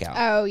freak the fuck out.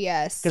 Oh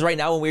yes. Because right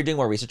now when we were doing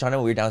more research on it,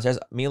 when we were downstairs,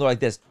 me and Laura like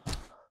this,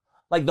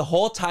 like the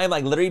whole time,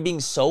 like literally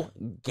being so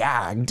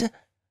gagged.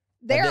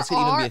 There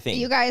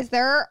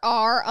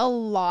are a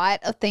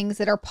lot of things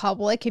that are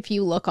public if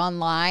you look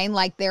online.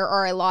 Like there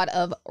are a lot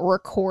of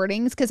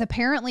recordings because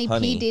apparently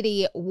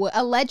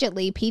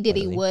allegedly P.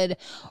 Diddy would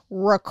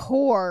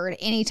record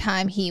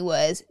anytime he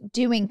was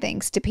doing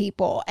things to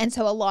people. And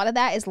so a lot of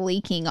that is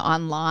leaking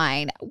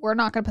online. We're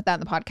not going to put that in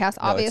the podcast,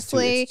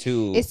 obviously.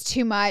 It's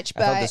too much.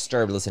 But I felt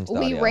disturbed listening to the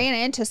audio. We ran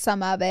into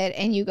some of it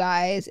and you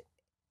guys...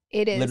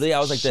 It is literally, I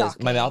was like shocking.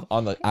 this, my mouth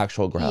on the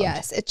actual ground.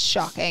 Yes, it's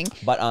shocking.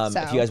 But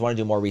if you guys want to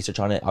do more research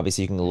on it,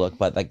 obviously you can look.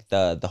 But like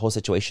the whole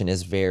situation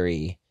is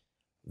very,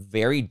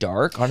 very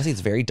dark. Honestly, it's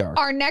very dark.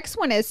 Our next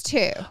one is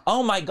too.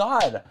 Oh my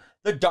God.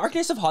 The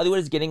darkness of Hollywood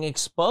is getting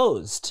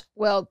exposed.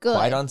 Well, good.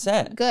 Quiet on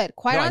Set. Good.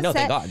 Quiet on Set.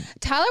 Thank God.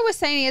 Tyler was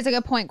saying he has a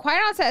good point. Quiet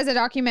on Set is a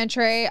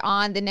documentary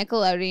on the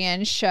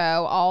Nickelodeon show,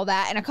 all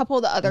that, and a couple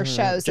of the other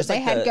shows that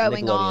they had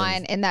going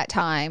on in that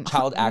time.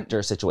 Child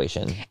actor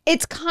situation.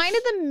 It's kind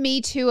of the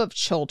Me Too of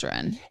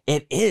children.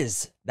 It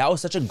is. That was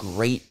such a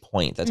great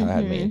point that Tyler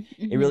had made.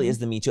 It really is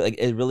the Me Too. Like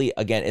it really,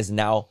 again, is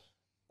now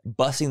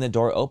busting the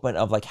door open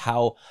of like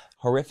how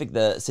horrific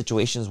the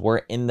situations were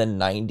in the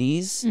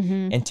 90s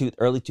and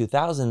early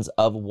 2000s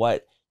of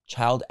what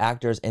child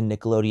actors and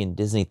Nickelodeon,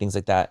 Disney, things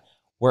like that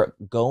were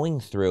going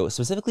through,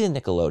 specifically in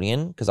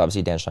Nickelodeon, because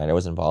obviously Dan Schneider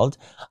was involved.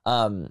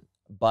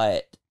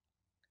 But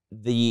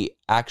the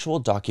actual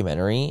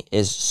documentary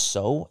is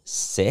so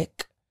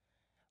sick.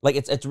 Like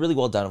it's really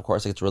well done, of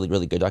course. Like it's really,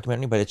 really good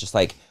documentary, but it's just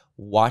like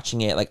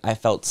watching it, like I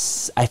felt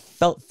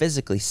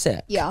physically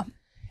sick. Yeah.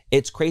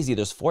 It's crazy.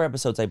 There's 4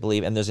 episodes, I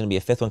believe, and there's going to be a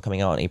 5th one coming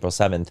out on April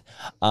 7th.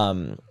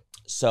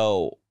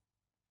 So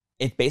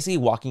it's basically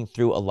walking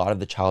through a lot of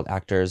the child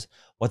actors,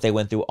 what they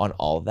went through on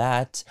all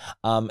that.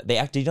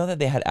 Did you know that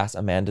they had asked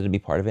Amanda to be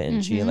part of it?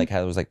 And she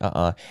was like,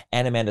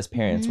 And Amanda's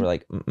parents were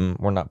like,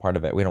 we're not part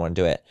of it. We don't want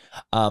to do it.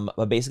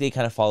 But basically it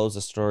kind of follows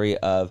the story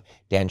of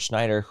Dan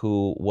Schneider,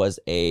 who was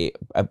a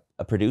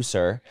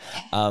producer.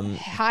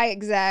 High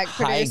exec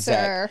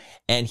producer.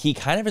 And he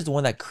kind of is the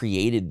one that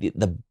created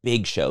the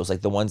big shows,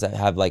 like the ones that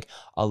have like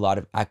a lot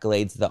of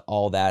accolades,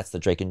 the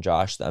Drake and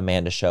Josh, the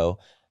Amanda show.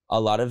 A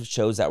lot of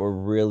shows that were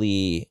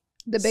really...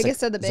 The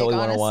biggest of the big,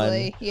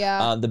 honestly.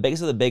 Yeah. The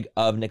biggest of the big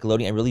of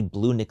Nickelodeon and really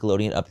blew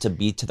Nickelodeon up to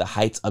be to the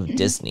heights of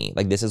Disney.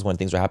 Like this is when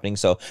things were happening.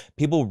 So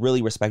people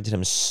really respected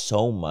him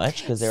so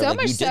much because they were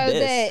like, you did this. So much so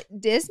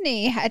that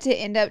Disney had to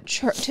end up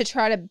to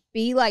try to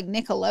be like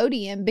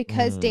Nickelodeon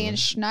because Dan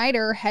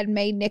Schneider had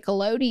made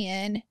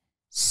Nickelodeon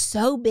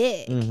so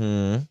big.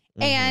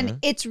 And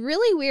it's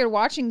really weird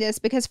watching this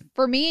because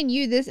for me and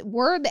you,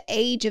 we're the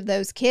age of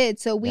those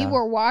kids. So we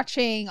were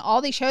watching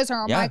all these shows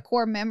are my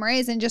core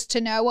memories, and just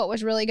to know what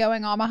was really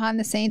going on behind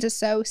the scenes is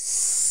so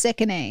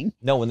sickening.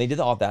 No, when they did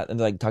all that and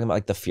they're like talking about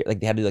like the fear, like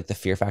they had to do like the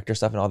fear factor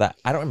stuff and all that.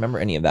 I don't remember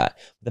any of that.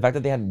 The fact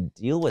that they had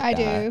to deal with that.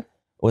 I do.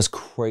 Was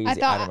crazy. I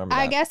don't remember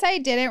that. I guess I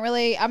didn't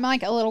really. I'm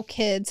like a little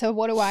kid, so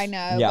what do I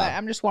know? Yeah. But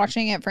I'm just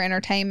watching it for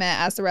entertainment,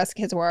 as the rest of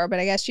the kids were. But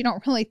I guess you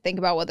don't really think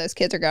about what those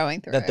kids are going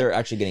through. That they're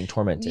actually getting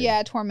tormented.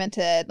 Yeah,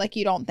 tormented. Like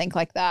you don't think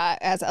like that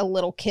as a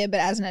little kid, but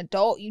as an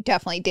adult, you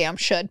definitely damn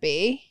should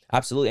be.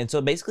 Absolutely. And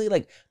so basically,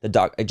 like the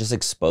doc, it just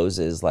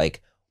exposes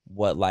like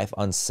what life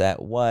on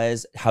set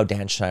was, how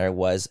Dan Schneider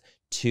was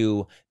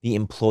to the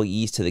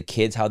employees, to the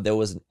kids, how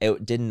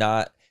it did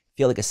not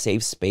feel like a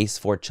safe space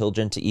for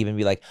children to even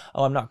be like,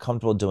 oh, I'm not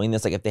comfortable doing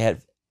this. Like if they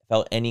had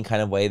felt any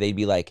kind of way, they'd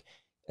be like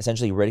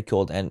essentially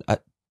ridiculed and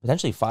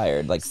potentially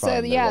fired. Like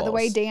from the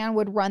way Dan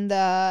would run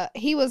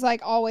he was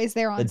like always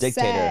there on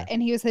set,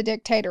 and he was the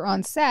dictator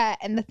on set.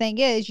 And the thing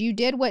is, you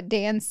did what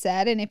Dan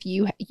said, and if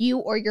you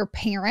or your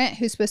parent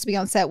who's supposed to be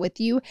on set with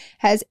you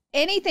has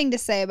anything to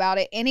say about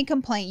it, any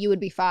complaint, you would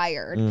be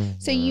fired.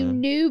 So you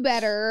knew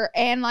better.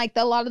 And like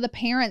a lot of the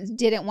parents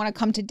didn't want to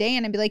come to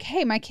Dan and be like,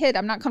 hey, my kid,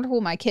 I'm not comfortable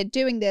with my kid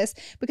doing this,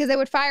 because they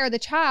would fire the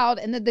child,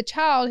 and the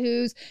child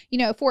who's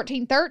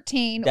 14,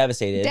 13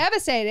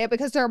 devastated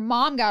because their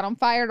mom got them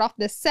fired off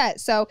the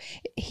set. So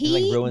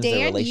ruins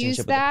their relationship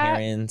with the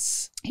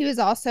parents. He was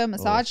also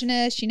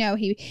misogynist.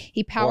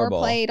 He power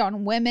played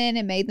on women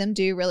and made them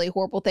do really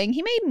horrible things.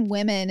 He made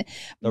women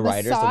the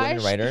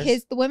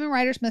women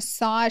writers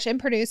massage, and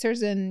producers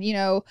and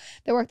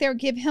they work there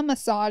give him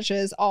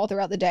massages all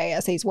throughout the day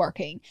as he's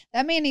working.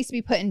 That man needs to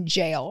be put in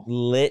jail.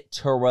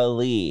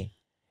 Literally,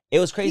 it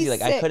was crazy. He's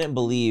sick. I couldn't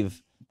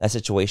believe that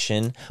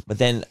situation. But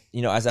then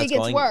as that's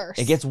going,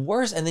 it gets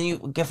worse, and then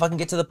you fucking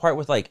get to the part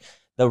with like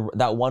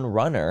that one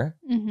runner,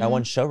 that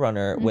one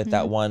showrunner with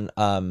that one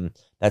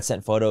that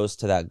sent photos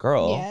to that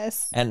girl.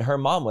 Yes. And her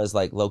mom was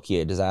like low-key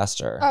a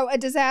disaster. Oh, a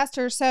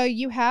disaster. So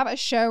you have a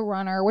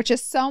showrunner, which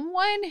is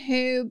someone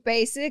who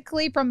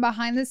basically from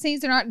behind the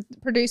scenes, they're not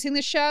producing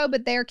the show,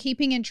 but they're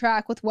keeping in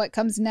track with what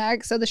comes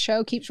next. So the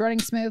show keeps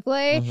running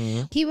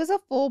smoothly. He was a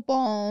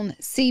full-blown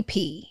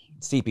CP.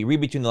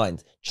 Read between the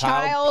lines.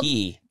 Child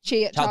P.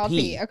 Child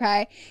P.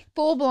 Okay.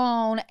 Full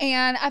blown.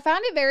 And I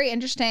found it very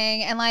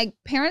interesting. And like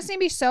parents need to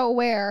be so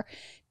aware.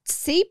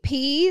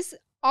 CPs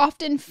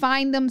often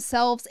find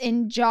themselves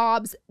in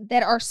jobs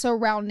that are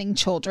surrounding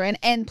children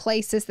and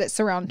places that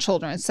surround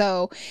children.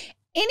 So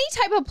any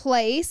type of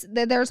place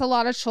that there's a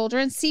lot of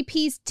children,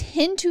 CPs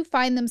tend to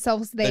find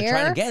themselves there. They're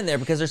trying to get in there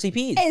because they're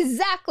CPs.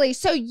 Exactly.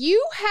 So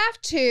you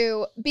have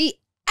to be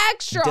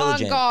extra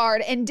diligent. On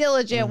guard and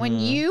diligent when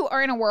you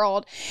are in a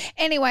world.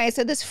 Anyway,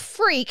 so this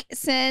freak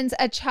sends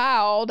a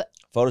child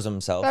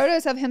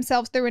photos of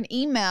himself through an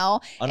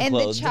email, unclothed. And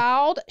the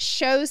child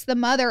shows the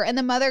mother, and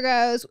the mother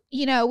goes,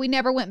 we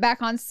never went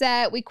back on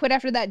set. We quit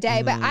after that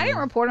day, but I didn't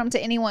report him to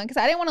anyone because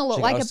I didn't want to look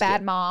like a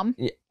bad mom.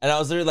 Yeah. And I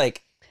was literally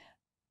like,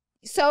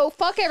 so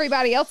fuck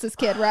everybody else's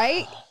kid,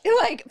 right?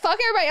 Like fuck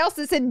everybody else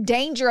that's in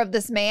danger of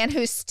this man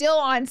who's still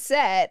on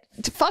set.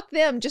 Fuck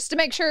them just to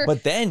make sure.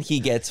 But then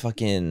he gets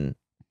fucking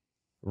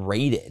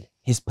raided.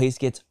 His place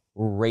gets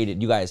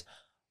raided. You guys,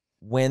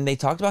 when they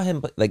talked about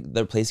him, like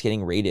their place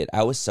getting raided,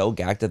 I was so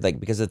gagged at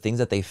because of the things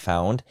that they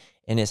found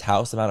in his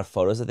house, the amount of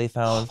photos that they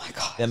found,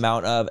 the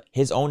amount of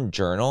his own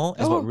journal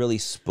is what really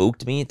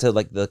spooked me to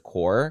like the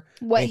core.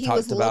 What he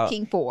was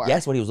looking for.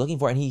 Yes, what he was looking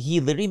for. And he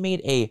literally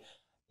made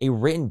a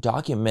written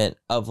document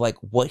of like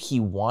what he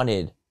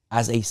wanted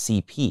as a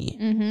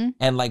CP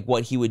and like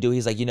what he would do.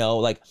 He's like,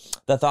 like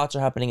the thoughts are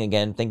happening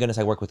again. Thank goodness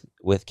I work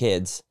with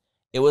kids.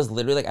 It was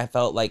literally like I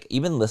felt like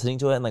even listening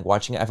to it and like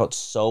watching it, I felt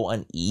so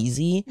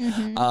uneasy.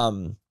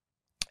 And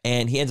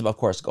he ends up, of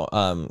course,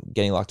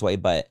 getting locked away.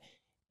 But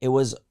it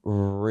was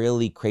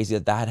really crazy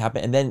that had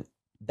happened. And then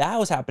that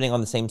was happening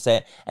on the same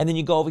set. And then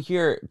you go over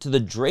here to the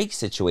Drake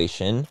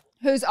situation.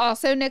 Who's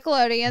also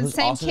Nickelodeon,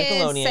 same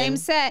kids, same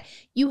set.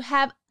 You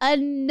have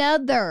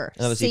another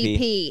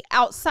CP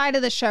outside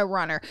of the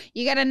showrunner.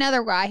 You got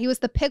another guy. He was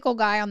the pickle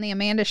guy on the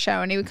Amanda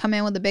show, and he would come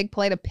in with a big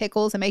plate of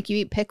pickles and make you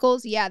eat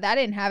pickles. Yeah, that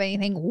didn't have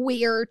anything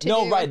weird to do.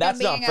 No, right. That's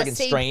not freaking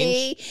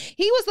strange.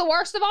 He was the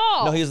worst of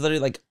all. No, he was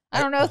literally like,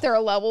 I don't know if there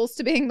are levels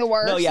to being the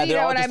worst. No, yeah, you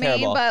know what I mean?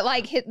 Terrible. But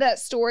like that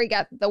story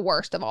got the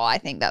worst of all. I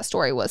think that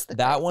story was the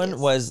that one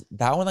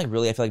like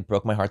really I feel like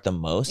broke my heart the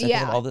most.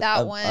 Yeah, of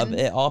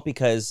it all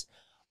because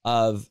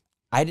of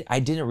I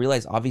didn't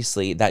realize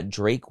obviously that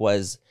Drake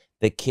was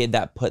the kid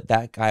that put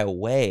that guy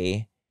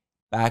away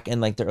back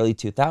in like the early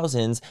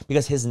 2000s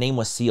because his name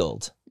was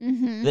sealed.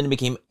 Then it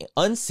became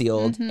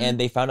unsealed and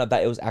they found out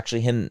that it was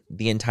actually him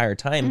the entire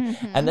time.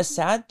 And the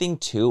sad thing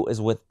too is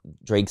with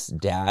Drake's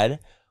dad,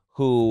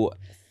 who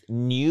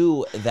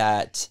knew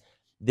that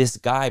this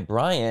guy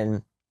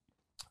Brian,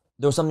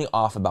 there was something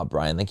off about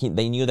Brian. Like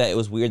they knew that it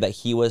was weird that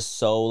he was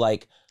so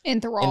like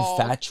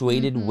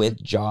infatuated with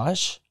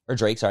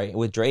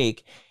with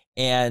Drake.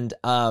 And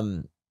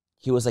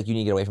he was like, you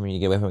need to get away from him,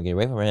 get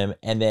away from him.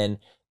 And then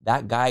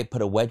that guy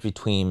put a wedge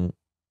between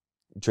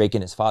Drake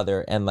and his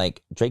father, and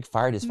like Drake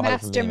fired his father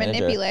from being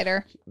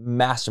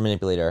master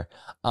manipulator.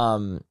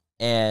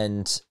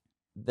 And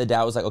the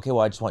dad was like, okay,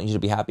 well, I just want you to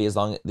be happy as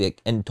long as,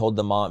 and told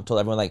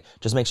everyone, like,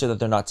 just make sure that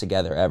they're not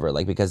together ever,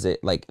 like, because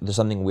there's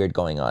something weird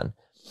going on.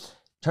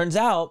 Turns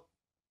out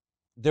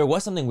there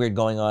was something weird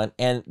going on,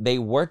 and they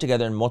were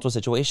together in multiple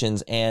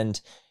situations, and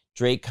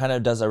Drake kind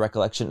of does a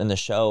recollection in the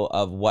show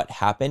of what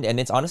happened, and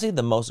it's honestly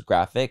the most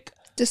graphic,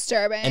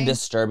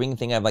 disturbing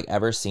thing I've like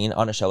ever seen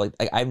on a show. Like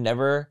I've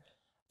never,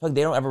 I feel like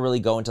they don't ever really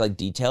go into like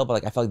detail, but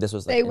like I feel like this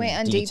was like they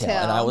went in detail,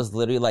 and I was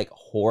literally like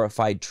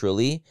horrified,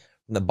 truly,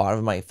 from the bottom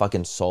of my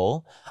fucking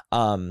soul.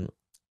 And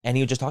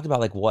he just talked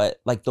about like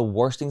what, like the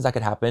worst things that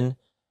could happen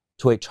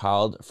to a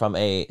child from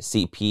a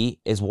CP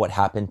is what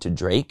happened to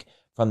Drake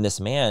from this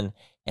man.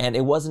 And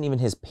it wasn't even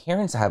his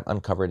parents that have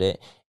uncovered it.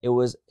 It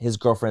was his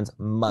girlfriend's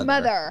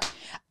mother.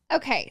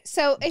 Okay,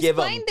 so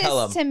explain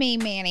this to me,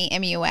 Manny,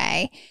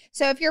 MUA.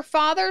 So if your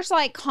father's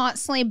like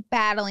constantly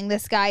battling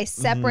this guy,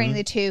 separating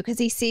the two, because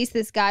he sees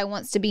this guy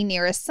wants to be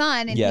near his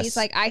son, and he's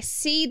like, I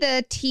see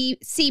the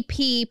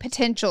CP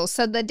potential.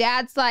 So the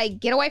dad's like,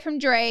 get away from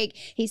Drake.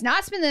 He's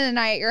not spending the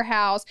night at your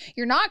house.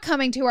 You're not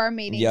coming to our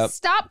meetings.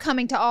 Stop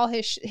coming to all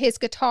his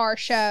guitar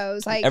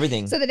shows. Like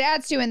everything. So the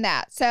dad's doing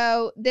that.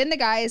 So then the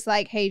guy is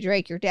like, hey,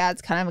 Drake, your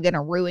dad's kind of going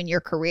to ruin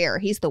your career.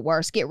 He's the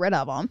worst. Get rid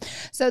of him.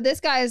 So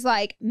this guy is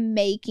like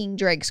making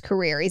Drake's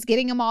career. He's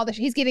getting him all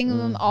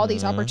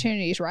these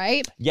opportunities, right?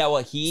 Yeah,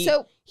 well, he's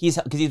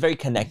because he's very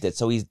connected.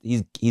 So he's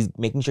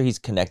making sure he's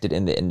connected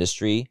in the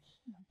industry,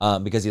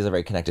 because he's a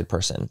very connected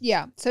person.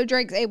 Yeah. So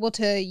Drake's able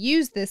to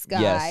use this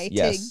guy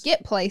to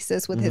get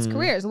places with his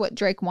career. Is what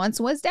Drake wants,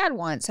 what his dad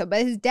wants. So,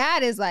 but his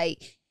dad is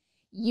like,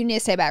 you need to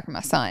stay back from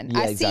my son.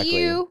 I see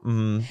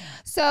you.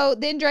 So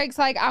then Drake's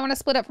like, I want to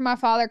split up from my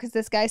father because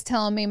this guy's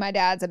telling me my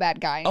dad's a bad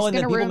guy. And and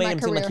then people made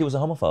him seem like he was a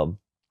homophobe.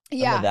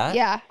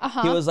 Yeah.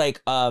 He was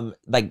like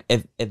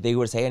if they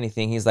were to say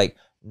anything, he's like,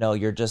 no,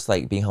 you're just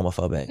like being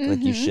homophobic. Like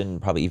you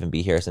shouldn't probably even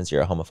be here since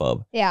you're a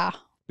homophobe. Yeah.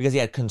 Because he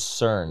had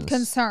concerns.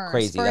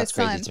 Crazy. That's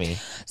crazy to me.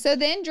 So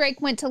then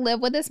Drake went to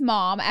live with his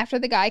mom after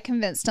the guy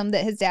convinced him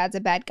that his dad's a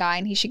bad guy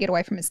and he should get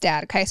away from his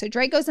dad. Okay, so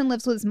Drake goes and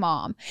lives with his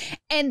mom.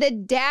 And the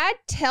dad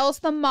tells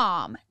the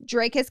mom,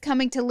 Drake is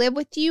coming to live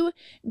with you.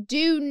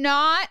 Do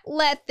not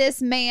let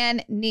this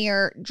man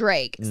near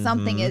Drake.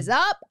 Something is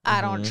up.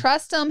 I don't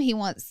trust him. He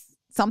wants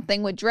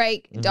something with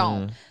Drake.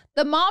 Don't.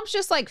 The mom's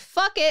just like,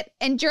 fuck it.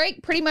 And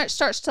Drake pretty much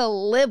starts to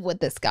live with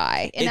this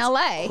guy in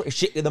LA.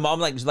 The mom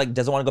like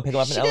doesn't want to go pick him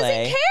up in LA. She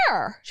doesn't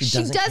care. She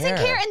doesn't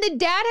care. And the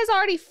dad has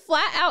already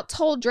flat out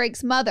told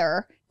Drake's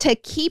mother to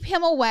keep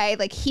him away.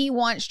 Like he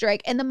wants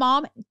Drake. And the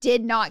mom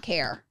did not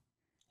care.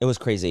 It was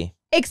crazy.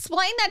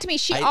 Explain that to me.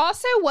 She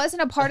also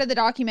wasn't a part of the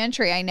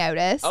documentary, I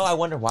noticed. Oh, I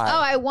wonder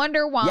why.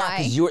 Yeah,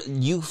 because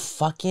you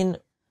fucking...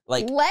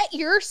 Like, let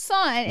your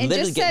son and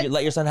just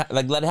let your son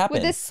let it happen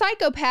with this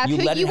psychopath who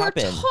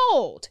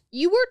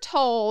you were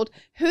told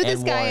who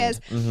this guy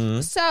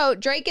is. So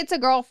Drake gets a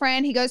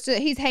girlfriend.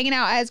 He's hanging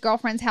out at his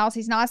girlfriend's house.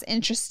 He's not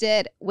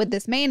interested with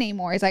this man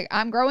anymore. He's like,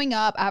 I'm growing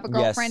up. I have a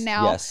girlfriend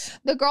now.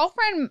 The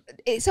girlfriend.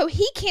 So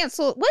he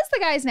canceled. What's the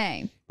guy's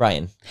name?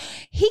 Brian.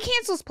 He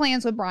cancels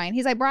plans with Brian.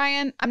 He's like,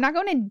 Brian, I'm not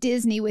going to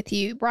Disney with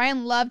you.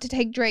 Brian loved to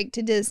take Drake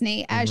to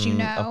Disney, as you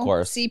know. Of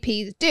course,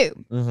 CPs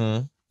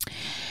do.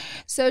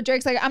 So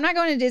Drake's like, I'm not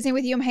going to Disney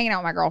with you. I'm hanging out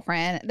with my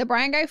girlfriend. The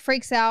Brian guy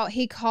freaks out.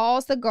 He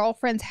calls the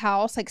girlfriend's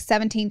house like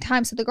 17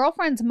 times. So the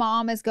girlfriend's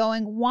mom is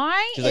going,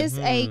 why is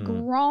a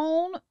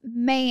grown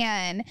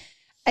man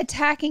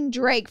attacking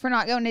Drake for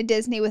not going to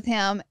Disney with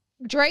him?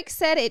 Drake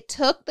said it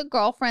took the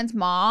girlfriend's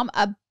mom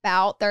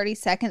about 30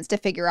 seconds to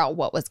figure out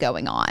what was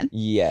going on.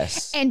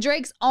 Yes. And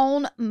Drake's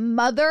own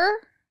mother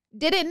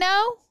didn't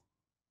know.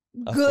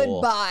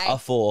 Goodbye. A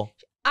fool.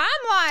 I'm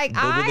like,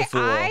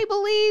 I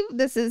believe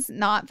this is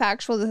not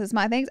factual. This is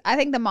my things. I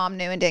think the mom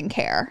knew and didn't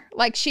care.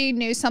 Like she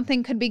knew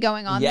something could be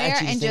going on there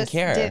and just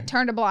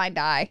turned a blind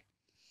eye.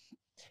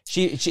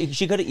 She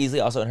could have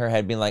easily also in her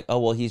head been like, oh,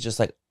 well, he's just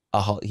like,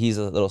 he's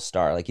a little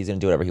star. Like he's going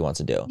to do whatever he wants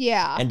to do.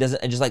 Yeah. And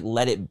just like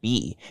let it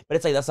be. But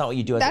it's like, that's not what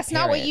you do as a parent. That's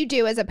not what you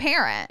do as a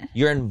parent.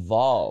 You're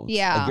involved.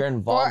 Yeah. Like, you're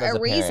involved for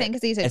a reason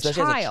because he's a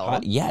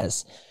child.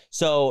 Yes.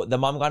 So the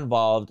mom got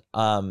involved. He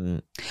got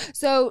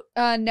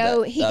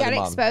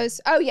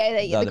exposed. Oh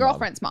yeah, the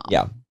girlfriend's mom.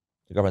 Yeah,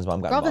 the girlfriend's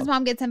mom got involved. Girlfriend's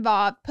mom gets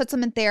involved, puts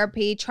him in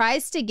therapy,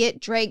 tries to get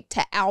Drake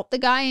to out the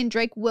guy, and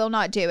Drake will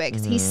not do it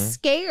because he's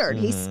scared.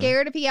 He's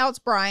scared if he outs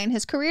Brian,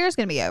 his career is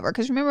going to be over.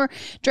 Because remember,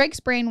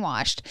 Drake's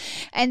brainwashed,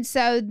 and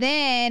so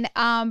then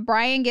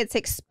Brian gets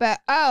exposed.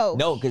 Oh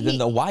no, because then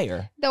the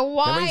wire.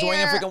 Remember he's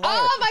wearing a freaking wire.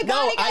 Oh my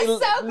god, he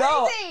got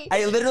so crazy.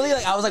 I literally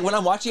I was like when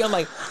I'm watching, I'm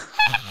like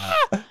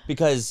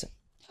because.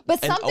 But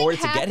something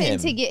happened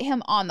to get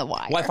him on the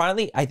wire. Well,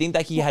 I think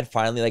that he had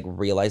finally like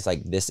realized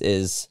like this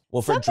is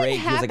for something Drake.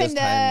 Happened he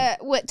was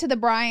like, to the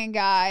Brian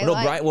guy.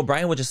 Well, no,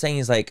 Brian was just saying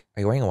he's like,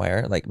 are you wearing a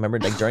wire? Like, remember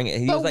like during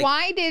it. But was,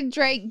 why did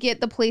Drake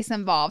get the police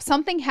involved?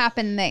 Something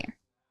happened there.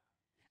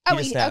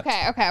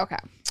 Okay.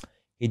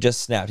 He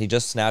just snapped,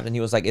 and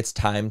he was like, it's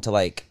time to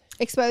like.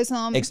 expose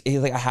him.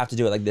 He's like, I have to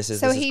do it. Like, this is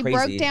so this he is crazy.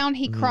 broke down.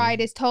 He cried.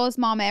 He told his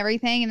mom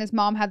everything, and his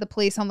mom had the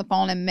police on the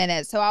phone in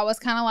minutes. So I was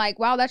kind of like,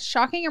 wow, that's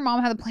shocking. Your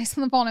mom had the police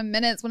on the phone in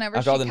minutes. Whenever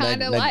After she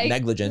kind of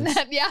negligence.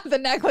 Yeah, the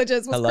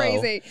negligence was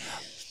crazy.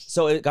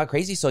 So it got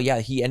crazy. So yeah,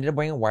 he ended up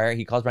wearing a wire.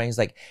 He calls Brian. He's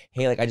like,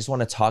 hey, like, I just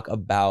want to talk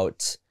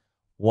about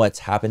what's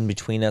happened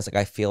between us. Like,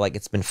 I feel like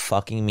it's been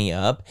fucking me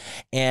up.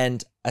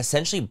 And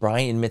essentially,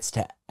 Brian admits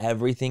to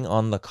everything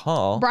on the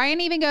call. Brian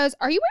even goes,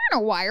 are you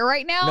wearing a wire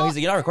right now? No, he's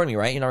like, you're not recording me,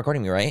 right? You're not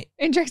recording me, right?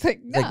 And Drake's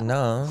like, no. He's like,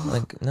 no.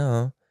 Like,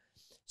 no.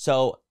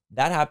 So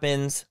that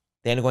happens.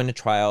 They end up going to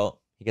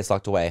trial. He gets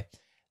locked away.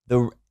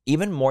 The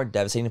even more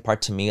devastating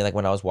part to me, like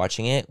when I was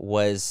watching it,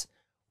 was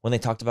when they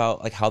talked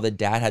about like how the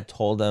dad had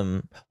told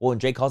him, well, when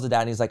Drake calls the dad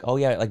and he's like, oh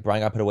yeah, like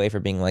Brian got put away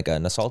for being like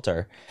an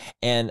assaulter.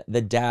 And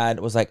the dad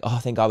was like, oh,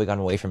 thank God we got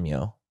him away from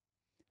you.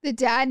 The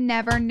dad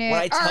never knew.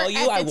 When I tell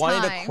you I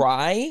wanted to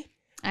cry,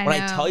 I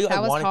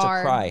wanted to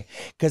cry.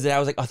 Because I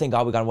was like, oh, thank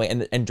God we got him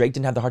away. And Drake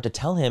didn't have the heart to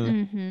tell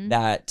him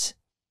that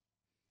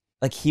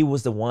like he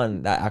was the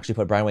one that actually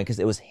put Brian away, because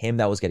it was him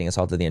that was getting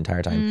assaulted the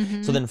entire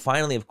time. So then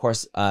finally, of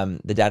course,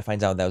 the dad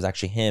finds out that was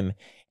actually him.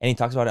 And he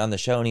talks about it on the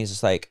show, and he's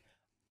just like,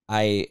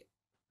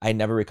 I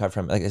never recovered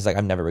from it. Like, it's like,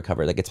 I've never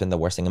recovered. Like, it's been the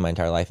worst thing in my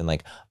entire life. And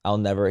like,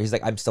 he's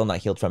like, I'm still not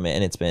healed from it.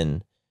 And it's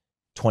been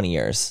 20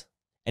 years.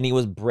 And he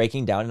was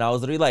breaking down. And I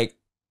was literally like,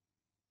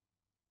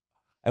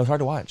 it was hard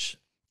to watch.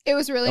 It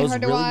was really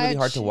hard to watch. It was really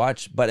hard to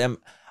watch. But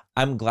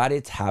I'm glad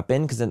it's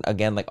happened. Because then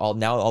again, like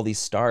all these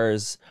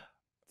stars,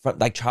 from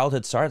like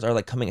childhood stars, are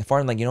like coming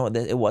forward. And like, you know,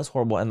 it was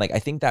horrible. And like, I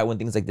think that when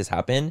things like this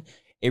happen,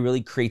 it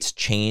really creates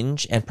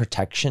change and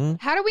protection.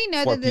 How do we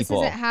know that this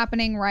isn't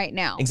happening right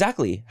now?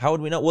 Exactly. How would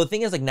we know? Well, the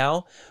thing is, like,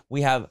 now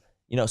we have,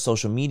 you know,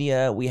 social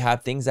media. We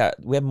have things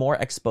we have more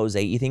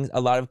expose-y things.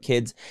 A lot of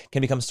kids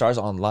can become stars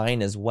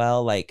online as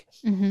well. Like,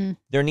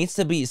 there needs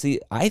to be,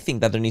 I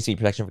think that there needs to be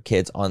protection for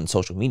kids on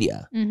social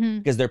media.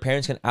 Because their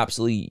parents can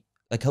absolutely,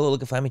 like, hello,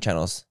 look at family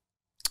channels.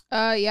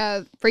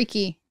 Yeah,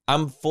 freaky.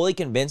 I'm fully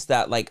convinced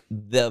that, like,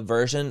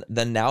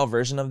 the now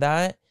version of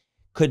that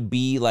could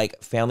be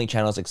like family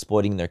channels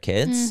exploiting their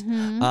kids.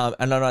 And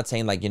I'm not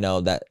saying like, you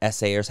know, that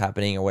SA is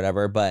happening or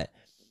whatever, but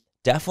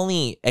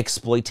definitely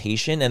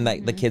exploitation, and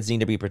like the kids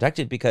need to be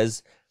protected,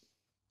 because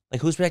like,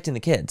 who's protecting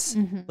the kids?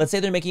 Let's say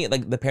they're making it,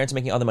 like the parents are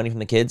making all the money from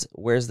the kids.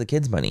 Where's the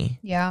kids' money?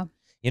 Yeah.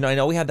 You know, I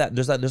know we have that.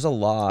 There's a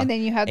law. And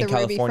then you have the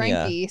Ruby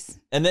Frankies.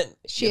 And then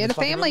she had a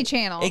family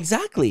channel.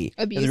 Exactly.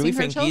 Abusing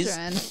her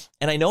children.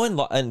 And I know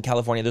in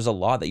California, there's a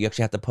law that you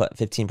actually have to put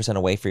 15%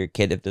 away for your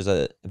kid if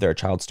they're a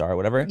child star or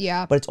whatever.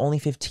 Yeah. But it's only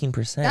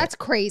 15%. That's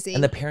crazy.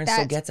 And the parent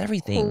still gets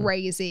everything.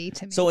 Crazy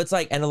to me. So it's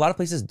like, and a lot of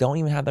places don't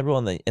even have that rule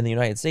in the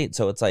United States.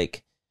 So it's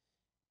like,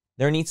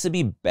 there needs to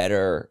be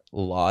better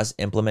laws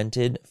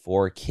implemented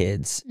for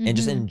kids and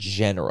just in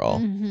general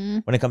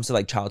when it comes to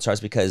like child stars,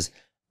 because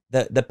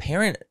the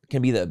parent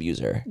can be the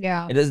abuser.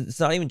 Yeah. It's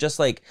not even just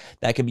like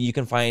that. Could be, you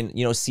can find,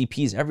 you know,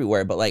 CPs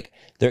everywhere, but like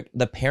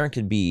the parent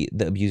could be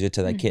the abuser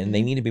to that kid, and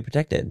they need to be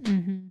protected.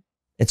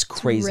 It's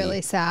crazy. It's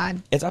really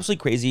sad. It's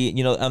absolutely crazy.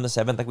 You know, on the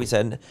 7th, like we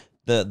said,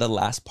 the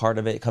last part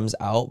of it comes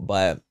out,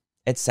 but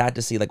it's sad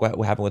to see like what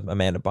happened with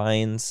Amanda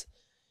Bynes.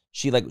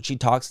 She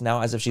talks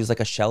now as if she's like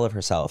a shell of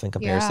herself in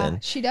comparison. Yeah,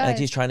 she does. And like,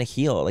 she's trying to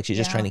heal. Like, she's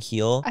just trying to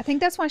heal. I think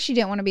that's why she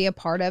didn't want to be a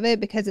part of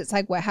it, because it's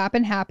like, what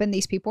happened.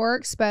 These people are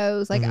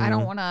exposed. Like, I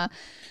don't want to.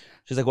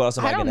 She's like, what else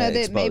am I going to expose? I don't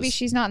know that maybe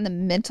she's not in the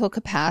mental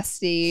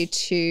capacity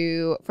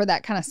for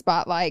that kind of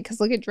spotlight. Because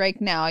look at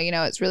Drake now. You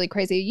know, it's really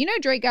crazy. You know,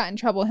 Drake got in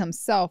trouble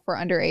himself for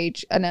an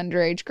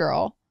underage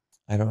girl.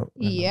 I don't remember.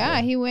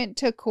 Yeah, he went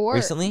to court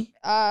recently.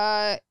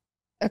 A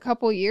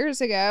couple years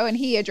ago, and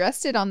he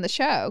addressed it on the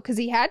show because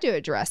he had to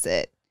address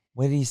it.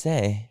 What did he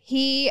say?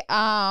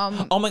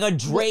 Oh my God,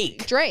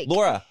 Drake.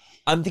 Laura,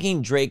 I'm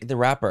thinking Drake the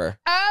rapper.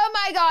 Oh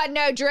my God,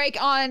 no, Drake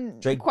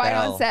Quiet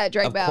on Set.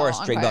 Drake Bell. Of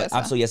course, Drake Bell.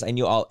 Absolutely, yes. I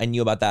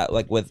knew about that.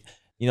 Like with,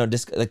 you know,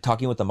 just like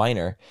talking with the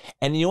minor.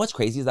 And you know what's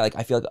crazy is that like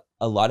I feel like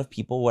a lot of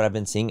people, what I've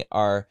been seeing,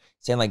 are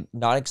saying like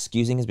not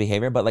excusing his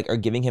behavior, but like are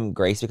giving him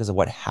grace because of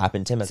what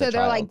happened to him as a child. So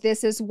they're like,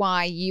 this is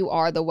why you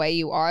are the way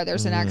you are.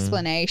 There's an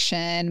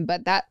explanation,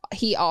 but that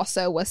he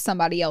also was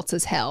somebody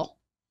else's hell.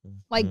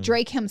 Like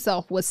Drake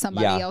himself was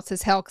somebody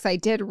else's hell, because I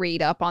did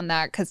read up on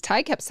that, because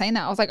Ty kept saying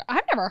that. I was like,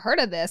 I've never heard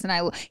of this,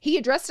 and he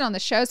addressed it on the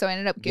show, so I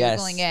ended up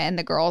Googling it, and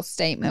the girl's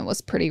statement was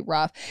pretty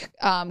rough.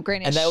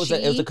 Granted, and that was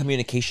it was a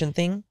communication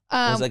thing. It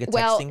was like a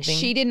texting thing.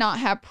 She did not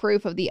have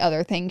proof of the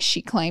other things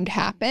she claimed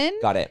happened.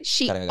 Got it.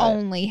 She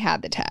only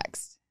had the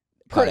text.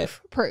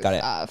 Proof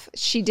of.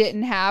 She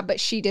didn't have, but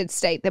she did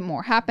state that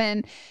more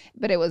happened,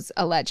 but it was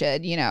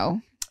alleged, you know.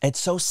 It's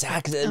so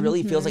sad, because it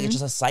really feels like it's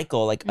just a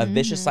cycle, like a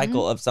vicious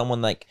cycle of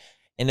someone, like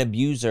an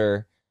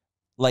abuser,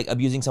 like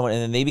abusing someone,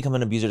 and then they become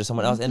an abuser to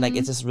someone else. And like,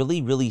 it's this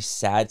really, really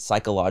sad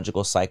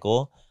psychological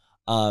cycle.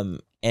 And,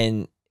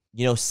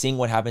 you know, seeing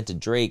what happened to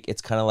Drake,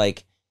 it's kind of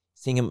like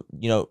seeing him,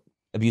 you know,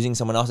 abusing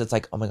someone else. It's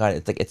like, oh my God,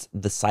 it's like, it's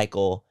the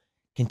cycle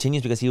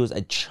continues because he was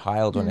a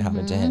child when it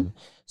happened to him.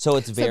 So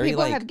it's very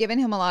people like have given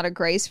him a lot of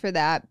grace for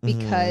that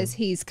because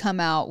he's come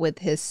out with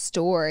his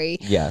story.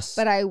 Yes.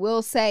 But I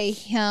will say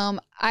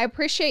I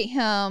appreciate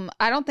him.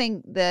 I don't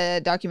think the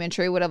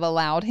documentary would have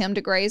allowed him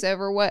to graze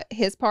over what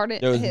his part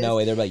is. There was no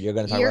way. They're like, you're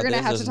going to talk about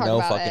this. There's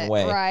no fucking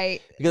way.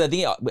 Right. Because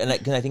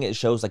I think it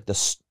shows like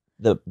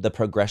the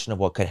progression of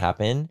what could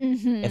happen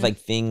if like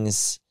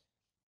things,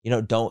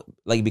 don't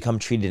like become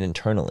treated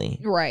internally.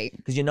 Right.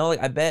 Because,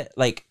 like, I bet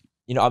like,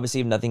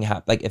 obviously if nothing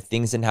happened, like if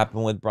things didn't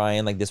happen with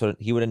Brian, like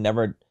he would have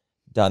never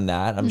done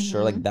that. I'm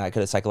sure like that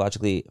could have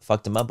psychologically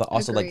fucked him up, but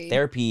also like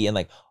therapy and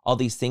like all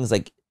these things,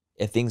 like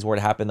if things were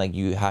to happen, like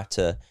you have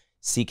to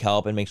seek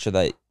help and make sure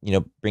that,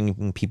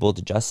 bringing people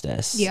to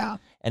justice. Yeah.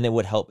 And it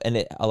would help. And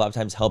it a lot of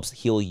times helps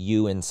heal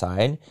you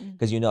inside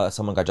because that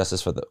someone got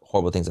justice for the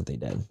horrible things that they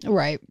did.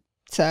 Right.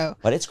 So,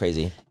 but it's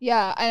crazy.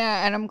 Yeah,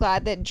 and I'm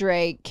glad that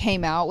Drake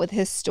came out with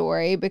his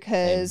story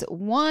because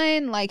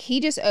one, like he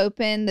just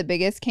opened the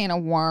biggest can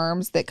of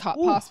worms that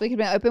possibly could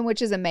have been open,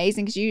 which is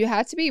amazing because you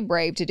have to be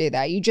brave to do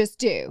that. You just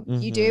do.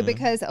 You do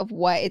because of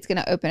what it's going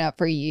to open up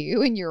for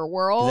you in your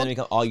world. Then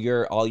all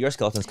your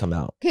skeletons come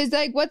out. Because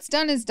like what's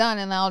done is done,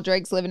 and now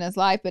Drake's living his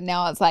life, but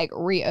now it's like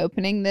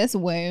reopening this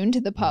wound to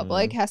the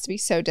public has to be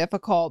so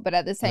difficult. But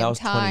at the same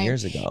time, 20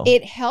 years ago,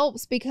 it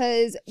helps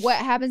because what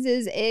happens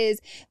is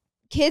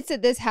kids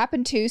that this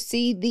happened to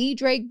see the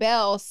Drake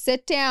Bell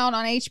sit down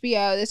on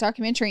HBO, this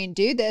documentary, and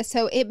do this.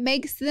 So it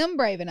makes them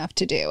brave enough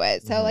to do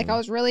it. So like, I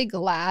was really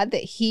glad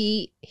that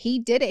he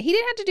did it. He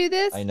didn't have to do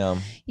this. I know.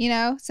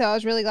 So I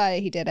was really glad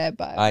that he did it,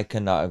 but I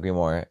could not agree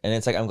more. And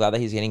it's like, I'm glad that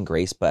he's getting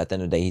grace, but at the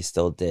end of the day, he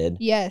still did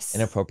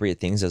inappropriate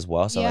things as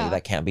well. So like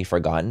that can't be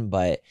forgotten,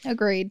 but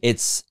agreed.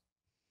 It's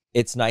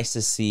nice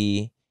to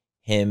see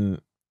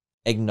him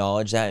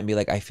acknowledge that and be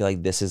like, I feel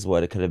like this is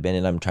what it could have been.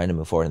 And I'm trying to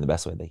move forward in the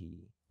best way that he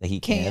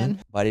can.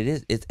 But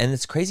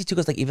it's crazy too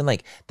because like even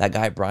like that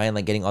guy Brian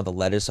like getting all the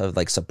letters of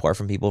like support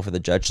from people for the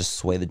judge to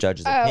sway the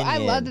judge's opinion. I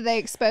love that they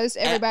exposed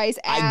everybody's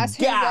ass.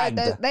 They got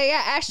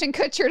Ashton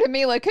Kutcher to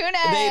Mila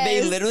Kunis.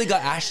 They literally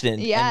got Ashton.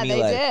 Yeah, they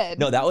did.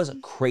 No, that was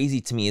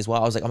crazy to me as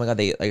well. I was like, oh my god,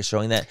 they like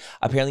showing that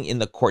apparently in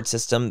the court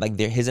system like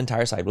his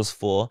entire side was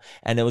full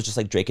and it was just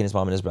like Drake and his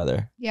mom and his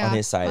brother on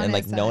his side and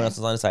like no one else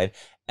was on his side.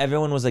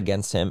 Everyone was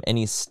against him, and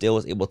he still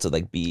was able to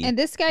like be. And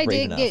this guy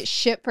did get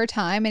shipped for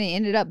time, and he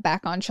ended up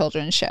back on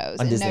children's shows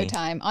in no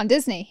time. On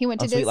Disney, he went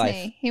to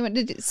Disney. He went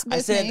to Disney. I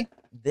said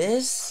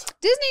this.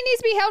 Disney needs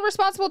to be held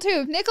responsible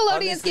too. If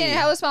Nickelodeon's getting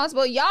held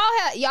responsible, y'all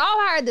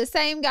hired the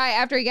same guy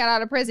after he got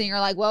out of prison.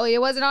 You're like, well, it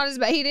wasn't on his,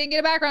 but he didn't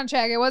get a background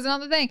check. It wasn't on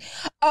the thing.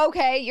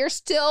 Okay, you're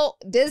still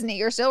Disney.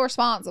 You're still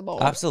responsible.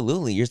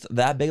 Absolutely, you're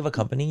that big of a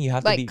company. You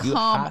have to be. You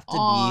have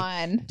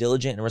to be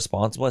diligent and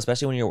responsible,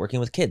 especially when you're working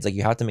with kids. Like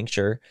you have to make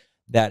sure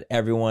that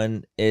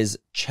everyone is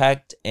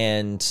checked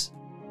and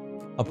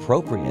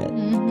appropriate.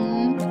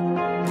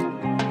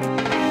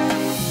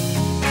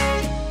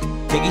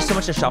 Thank you so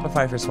much to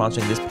Shopify for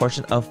sponsoring this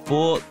portion of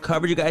Full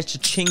Coverage. You guys,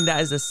 cha-ching,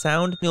 that is the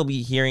sound you'll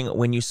be hearing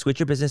when you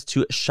switch your business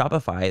to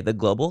Shopify, the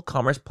global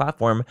commerce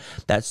platform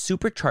that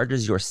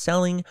supercharges your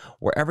selling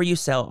wherever you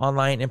sell,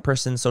 online, in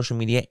person, social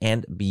media,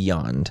 and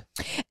beyond.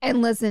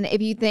 And listen, if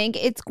you think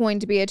it's going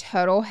to be a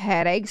total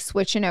headache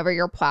switching over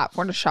your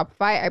platform to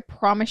Shopify, I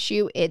promise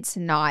you it's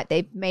not.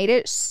 They've made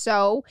it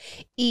so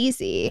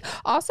easy.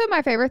 Also,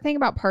 my favorite thing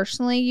about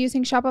personally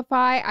using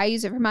Shopify, I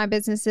use it for my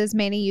businesses,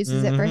 Manny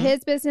uses it for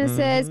his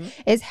businesses,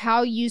 is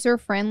how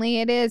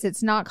user-friendly it is.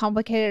 It's not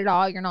complicated at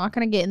all. You're not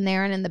going to get in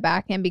there and in the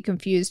back end be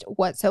confused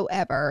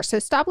whatsoever. So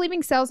stop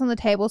leaving sales on the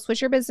table,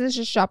 switch your business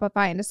to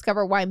Shopify, and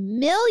discover why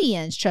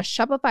millions trust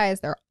Shopify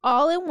as their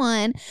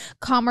all-in-one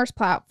commerce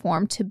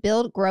platform to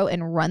build, grow,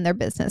 and run their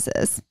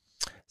businesses.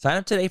 Sign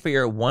up today for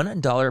your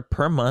 $1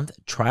 per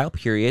month trial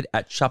period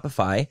at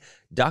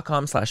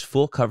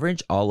shopify.com/full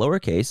coverage, all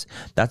lowercase.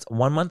 That's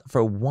 1 month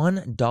for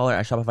 $1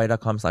 at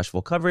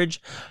shopify.com/full coverage.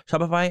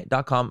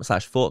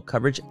 Shopify.com/full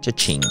coverage.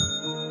 Cha-ching.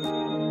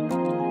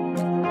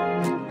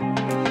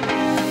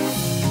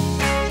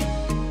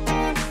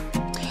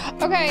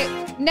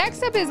 Okay,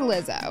 next up is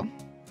Lizzo.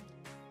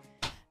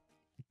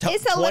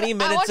 20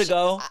 minutes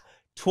ago.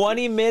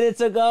 20 minutes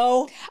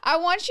ago. I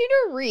want you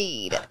to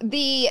read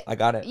I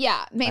got it.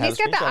 Yeah. Manny's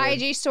got the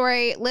IG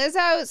story.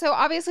 Lizzo, so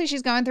obviously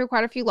she's going through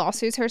quite a few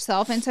lawsuits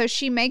herself. And so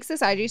she makes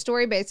this IG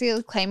story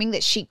basically claiming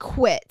that she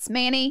quits.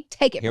 Manny,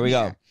 take it. Here we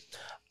go.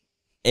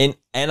 And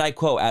I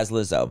quote as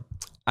Lizzo,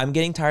 "I'm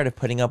getting tired of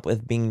putting up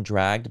with being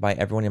dragged by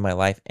everyone in my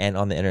life and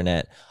on the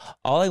internet.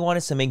 All I want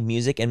is to make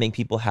music and make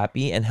people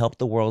happy and help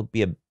the world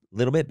be a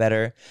little bit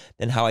better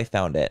than how I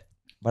found it.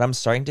 But I'm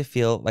starting to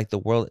feel like the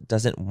world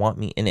doesn't want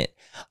me in it.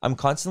 I'm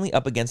constantly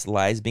up against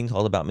lies being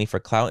told about me for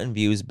clout and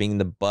views, being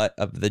the butt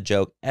of the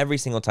joke every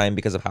single time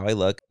because of how I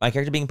look. My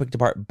character being picked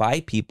apart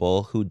by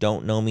people who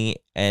don't know me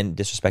and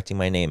disrespecting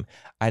my name.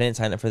 I didn't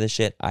sign up for this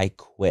shit. I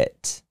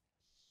quit."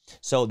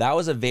 So that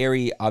was a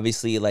very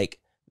obviously like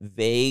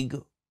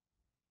vague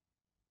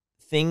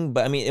thing,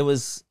 but I mean, it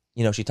was,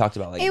 she talked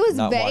about like, it was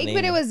vague,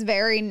 but it was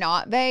very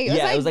not vague.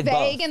 It was like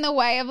vague both. In the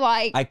way of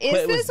like,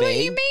 is this what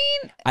you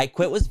mean? I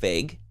quit was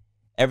vague.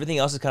 Everything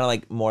else is kind of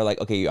like more like,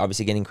 okay, you're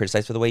obviously getting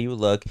criticized for the way you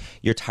look.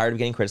 You're tired of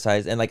getting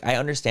criticized. And like, I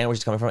understand where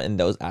she's coming from in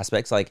those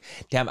aspects. Like,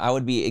 damn, I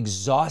would be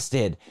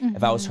exhausted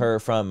if I was her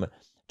from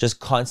just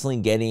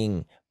constantly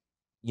getting,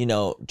 you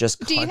know, just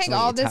Do you think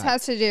all this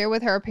has to do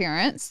with her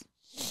appearance?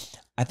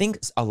 I think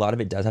a lot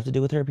of it does have to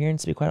do with her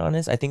appearance, to be quite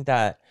honest. I think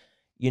that,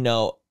 you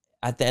know,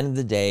 at the end of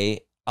the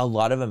day, a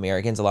lot of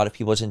Americans, a lot of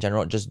people just in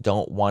general just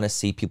don't want to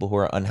see people who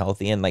are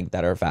unhealthy and like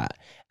that are fat.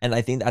 And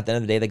I think at the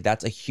end of the day, like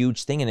that's a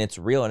huge thing and it's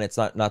real and it's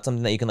not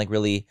something that you can like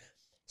really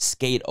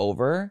skate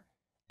over.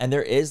 And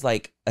there is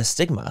like a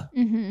stigma.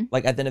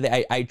 Like at the end of the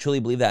day, I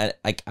truly believe that.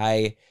 Like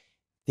I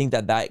think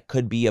that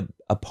could be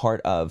a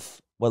part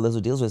of what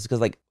Lizzo deals with, because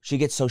like she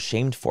gets so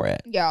shamed for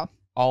it. Yeah.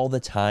 All the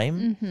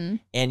time.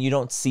 And you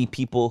don't see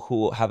people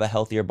who have a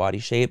healthier body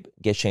shape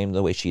get shamed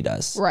the way she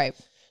does. Right.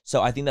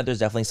 So I think that there's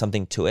definitely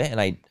something to it.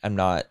 And I'm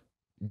not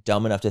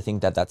dumb enough to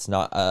think that that's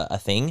not a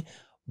thing.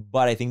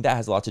 But I think that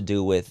has a lot to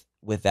do with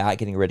that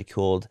getting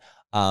ridiculed.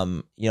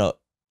 You know,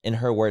 in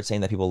her words,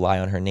 saying that people lie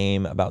on her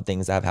name about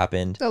things that have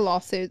happened. The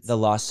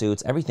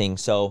lawsuits, everything.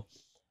 So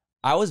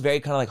I was very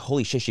kind of like,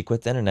 holy shit, she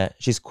quit the internet.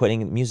 She's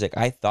quitting music.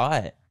 I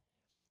thought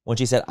when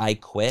she said I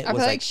quit, I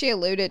feel like she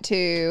alluded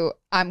to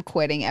I'm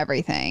quitting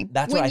everything.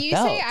 That's what I felt.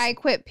 When you say I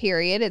quit,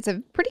 period, it's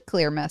a pretty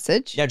clear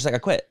message. Yeah, just like I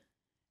quit.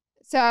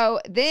 So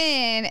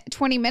then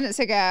 20 minutes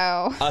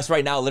ago, us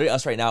right now, I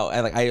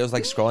was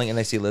like scrolling and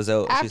I see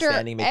Lizzo. She's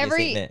standing making a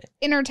statement.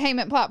 Every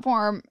entertainment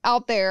platform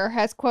out there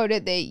has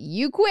quoted that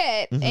you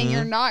quit and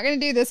you're not going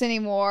to do this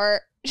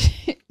anymore.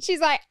 She's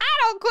like, I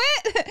don't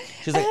quit.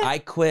 She's like, I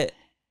quit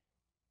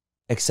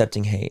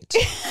accepting hate.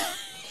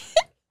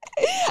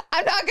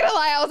 I'm not gonna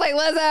lie, I was like,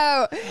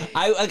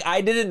 Lizzo.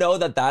 I didn't know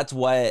that's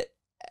what.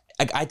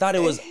 Like, I thought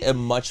it was a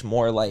much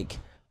more like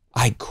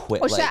I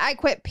quit. Well, I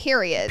quit.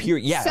 Period.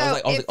 Yeah.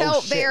 So it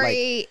felt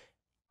very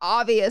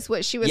obvious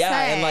what she was saying.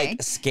 Yeah, and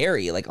like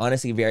scary. Like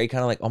honestly, very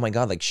kind of like, oh my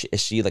god, like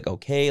is she like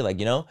okay? Like,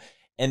 you know.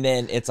 And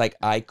then it's like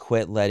I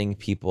quit letting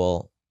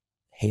people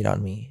hate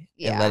on me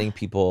and letting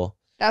people.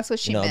 That's what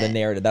she meant. The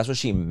narrative. That's what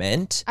she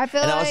meant. I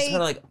feel and like I was kind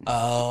of like,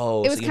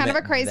 oh. It was kind of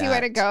a crazy way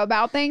to go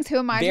about things. Who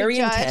am I very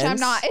to judge? Intense. I'm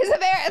not. It's a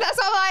very. That's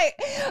what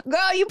I'm like,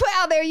 girl, you put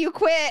out there, you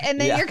quit,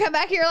 and then you come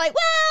back here, you're like,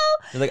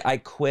 well. You're like, I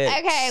quit.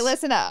 Okay,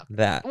 listen up.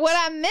 That. What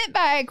I meant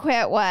by I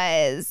quit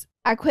was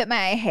I quit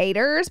my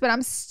haters, but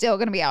I'm still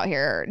gonna be out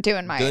here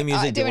doing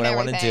music, doing what I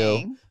want to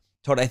do.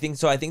 Totally. I think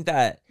so. I think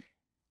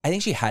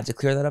she had to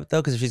clear that up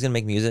though, because if she's gonna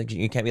make music,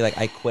 you can't be like,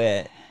 I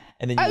quit.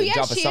 And then you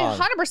drop a song.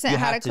 She 100%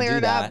 had to clear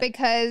it up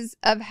because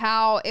of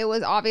how it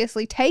was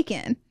obviously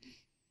taken.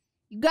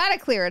 You got to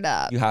clear it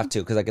up. You have to,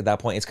 because like at that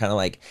point, it's kind of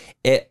like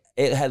it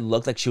had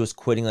looked like she was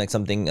quitting like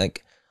something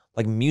like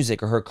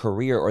music or her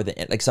career or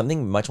like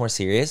something much more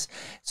serious.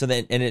 So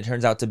then, and it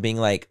turns out to being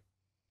like,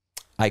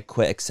 I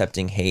quit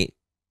accepting hate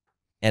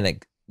and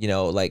like, you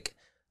know, like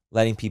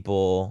letting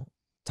people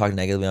talk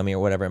negatively on me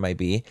or whatever it might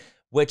be.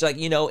 Which, like,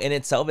 you know, in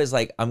itself is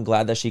like, I'm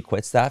glad that she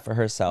quits that for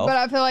herself. But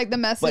I feel like the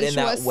message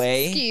was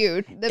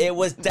skewed. It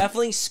was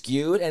definitely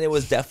skewed and it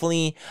was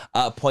definitely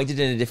pointed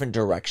in a different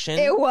direction.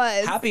 It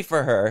was. Happy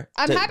for her.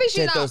 I'm happy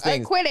she's not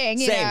quitting.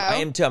 Same. I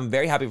am too. I'm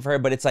very happy for her.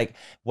 But it's like,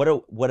 what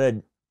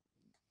a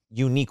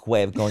unique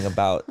way of going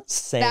about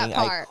saying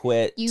I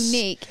quit.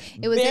 Unique.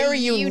 It was very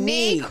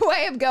unique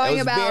way of going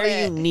about it.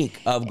 Very unique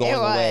of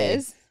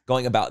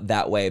going about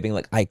that way, being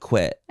like, I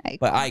quit.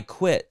 But I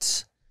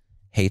quit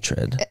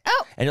hatred.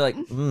 Oh, and you're like,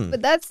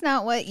 but that's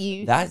not what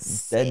you. That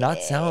did not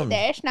sound.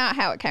 That's not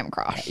how it came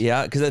across.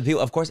 Yeah, because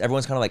people, of course,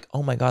 everyone's kind of like,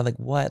 oh my god, like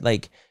what?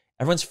 Like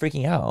everyone's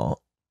freaking out,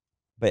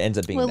 but it ends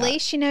up being. Well, at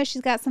least she knows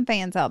she's got some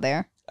fans out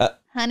there.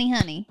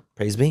 Honey.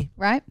 Praise be.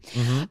 Right?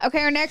 Okay,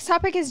 our next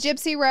topic is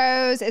Gypsy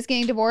Rose is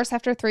getting divorced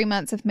after 3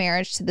 months of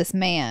marriage to this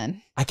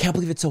man. I can't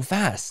believe it's so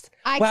fast.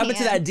 What happened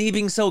to that D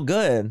being so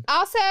good?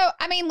 Also,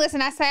 I mean,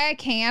 listen, I say I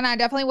can. I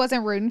definitely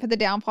wasn't rooting for the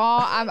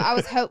downfall. I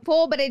was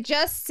hopeful, but it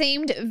just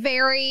seemed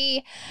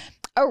very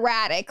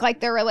erratic, like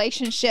their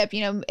relationship.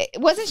 You know,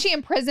 wasn't she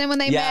in prison when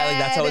they met? Yeah, like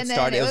that's how it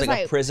started. It was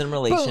like a prison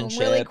relationship. Boom,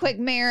 really quick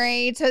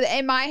married. So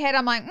in my head,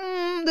 I'm like,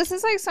 this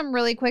is like some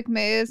really quick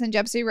moves, and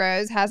Gypsy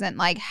Rose hasn't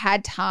like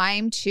had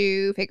time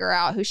to figure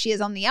out who she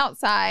is on the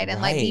outside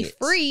and like be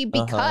free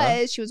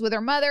because she was with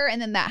her mother, and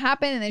then that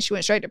happened, and then she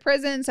went straight to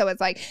prison. So it's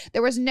like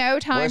there was no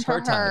time for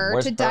her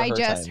to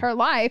digest her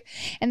life,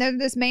 and then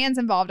this man's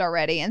involved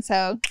already, and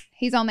so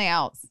he's on the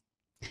outs.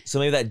 So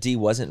maybe that D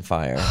wasn't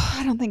fire.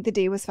 I don't think the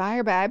D was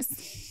fire,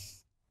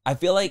 babs. I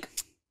feel like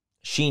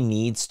she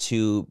needs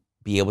to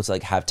be able to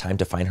like have time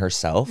to find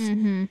herself.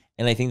 And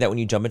I think that when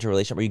you jump into a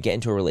relationship or you get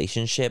into a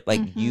relationship,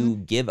 like you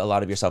give a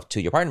lot of yourself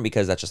to your partner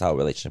because that's just how a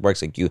relationship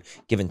works. Like you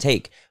give and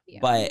take. Yeah.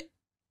 But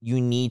you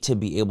need to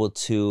be able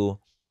to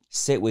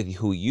sit with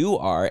who you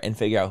are and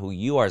figure out who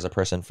you are as a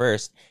person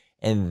first.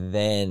 And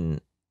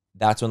then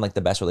that's when like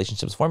the best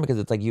relationships form, because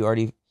it's like you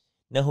already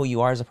know who you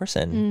are as a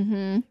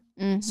person.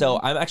 So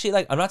I'm actually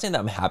like, I'm not saying that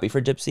I'm happy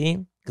for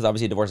Gypsy, because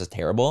obviously divorce is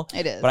terrible.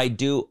 It is. But I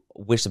do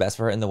wish the best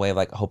for her in the way of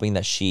like hoping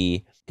that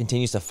she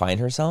continues to find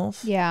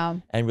herself. Yeah.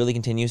 And really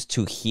continues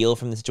to heal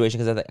from the situation,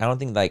 because I don't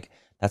think like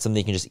that's something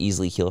you can just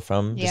easily heal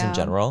from, just in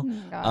general.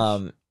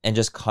 And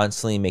just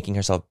constantly making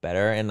herself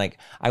better. And like,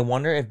 I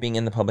wonder if being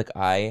in the public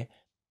eye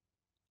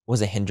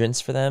was a hindrance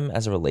for them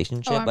as a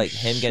relationship. Like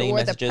him getting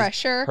messages, the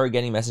pressure. Her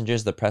getting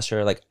messages, the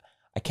pressure. Like,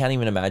 I can't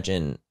even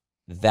imagine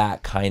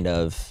that kind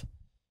of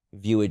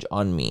viewage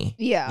on me.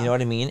 Yeah. You know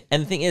what I mean?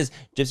 And the thing is,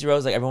 Gypsy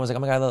Rose, like, everyone was like,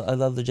 oh my God, I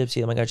love the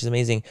Gypsy. Oh my God, she's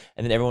amazing.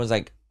 And then everyone was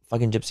like,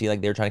 fucking Gypsy,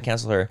 like, they were trying to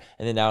cancel her.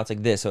 And then now it's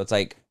like this. So it's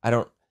like,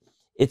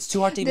 it's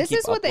too hard to even keep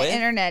up with. This is what the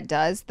internet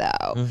does,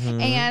 though.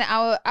 And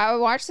I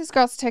watched this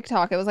girl's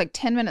TikTok. It was like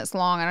 10 minutes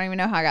long. I don't even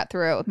know how I got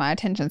through it with my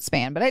attention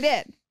span, but I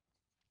did.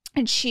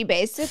 And she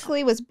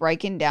basically was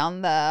breaking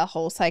down the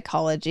whole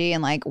psychology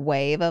and like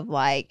wave of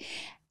like,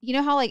 you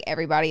know how like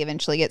everybody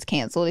eventually gets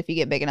canceled if you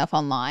get big enough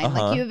online?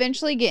 Like you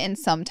eventually get in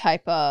some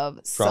type of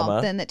trauma,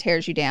 something that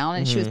tears you down.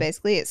 And she was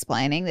basically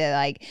explaining that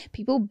like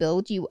people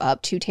build you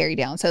up to tear you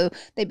down. So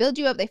they build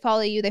you up, they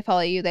follow you,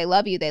 they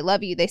love you,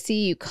 they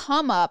see you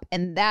come up.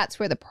 And that's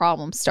where the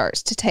problem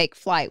starts to take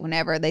flight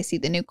whenever they see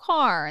the new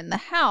car and the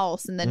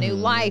house and the new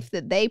life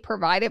that they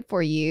provided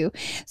for you.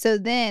 So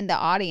then the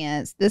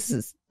audience, this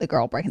is the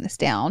girl breaking this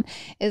down,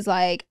 is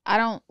like, I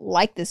don't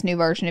like this new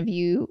version of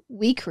you.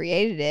 We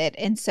created it.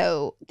 And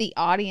so the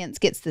audience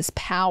gets this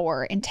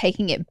power in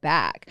taking it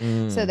back.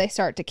 So they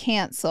start to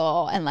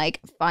cancel and like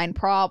find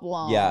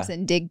problems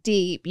and dig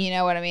deep, you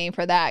know what I mean,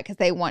 for that, because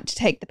they want to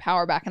take the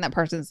power back in that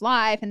person's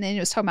life. And then it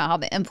was talking about how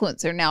the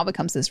influencer now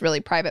becomes this really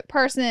private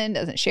person,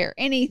 doesn't share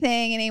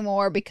anything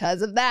anymore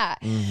because of that.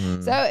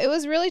 So it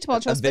was really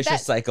tumultuous. A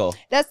vicious cycle.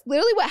 That's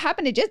literally what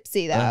happened to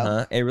Gypsy,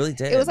 though. It really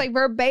did. It was like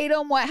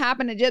verbatim what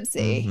happened to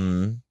Gypsy.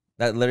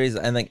 That literally is,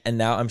 and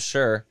now I'm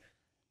sure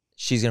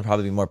she's gonna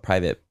probably be more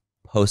private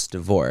post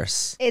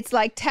divorce. It's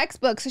like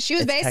textbook. So she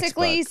was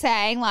basically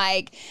saying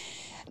like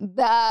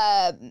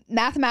the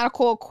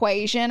mathematical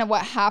equation of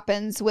what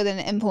happens with an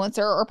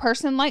influencer or a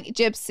person like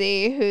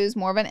Gypsy, who's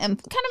more of an kind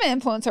of an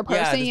influencer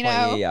person, you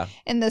know,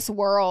 in this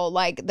world,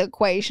 like the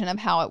equation of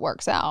how it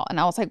works out. And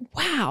I was like,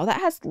 wow,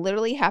 that has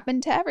literally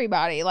happened to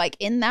everybody, like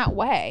in that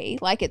way.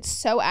 Like it's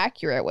so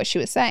accurate what she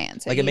was saying.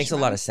 So like it makes a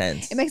lot of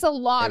sense. It makes a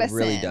lot of sense. It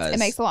really does. It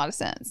makes a lot of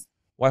sense.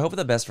 Well, I hope for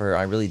the best for her.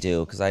 I really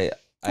do, because I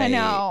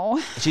know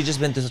she's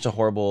just been through such a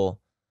horrible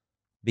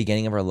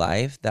beginning of her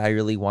life that I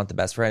really want the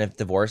best for her. And if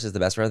divorce is the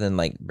best for her, then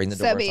like bring the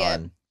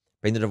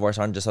divorce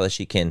on just so that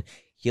she can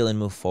heal and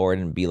move forward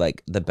and be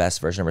like the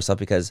best version of herself.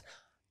 Because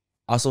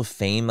also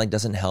fame like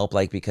doesn't help,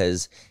 like,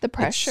 because the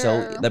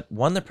pressure,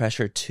 the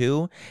pressure.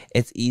 Two,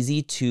 it's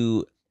easy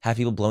to have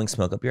people blowing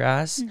smoke up your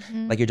ass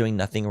like you're doing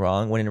nothing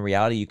wrong, when in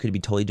reality you could be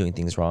totally doing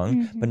things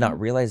wrong, but not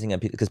realizing it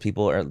because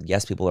people are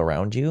people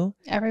around you.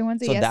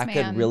 Everyone's a so yes that man.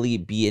 Could really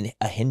be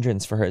a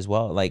hindrance for her as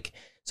well. Like,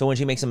 so when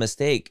she makes a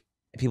mistake,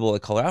 people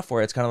like call her out for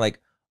it. It's kind of like,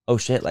 oh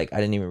shit, like I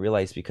didn't even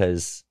realize,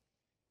 because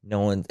no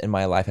one in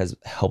my life has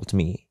helped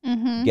me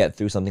get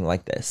through something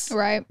like this.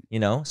 Right. You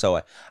know? So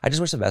I just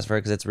wish the best for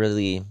her, because it's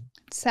really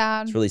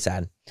sad. It's really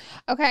sad.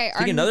 Okay.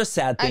 Another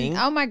sad thing.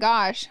 Oh my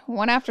gosh.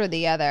 One after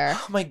the other.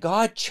 Oh my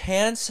God.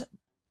 Chance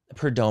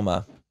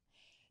Perdomo.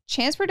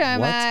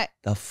 What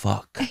the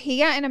fuck? He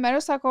got in a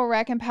motorcycle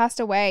wreck and passed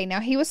away. Now,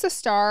 he was the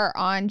star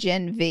on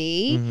Gen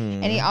V,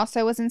 and he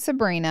also was in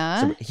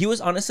Sabrina. He was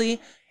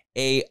honestly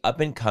a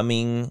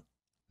up-and-coming,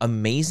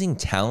 amazing,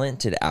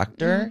 talented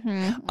actor.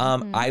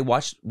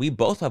 We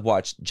both have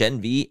watched Gen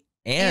V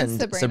and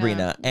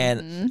Sabrina,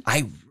 and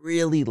I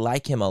really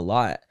like him a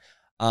lot.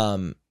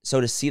 So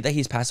to see that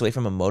he's passed away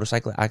from a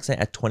motorcycle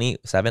accident at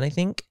 27, I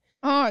think.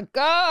 Oh my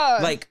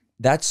God. Like,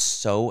 that's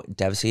so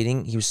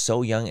devastating. He was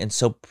so young and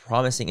so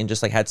promising and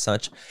just like had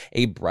such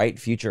a bright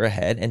future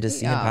ahead. And to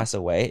see him pass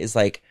away is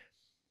like,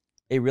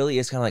 it really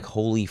is kind of like,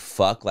 holy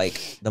fuck,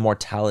 like the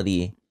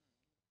mortality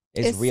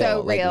is real.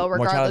 So real, like,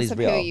 regardless of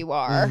who you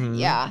are.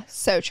 Yeah,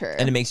 so true.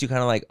 And it makes you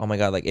kind of like, oh my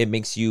God, like it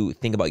makes you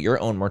think about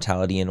your own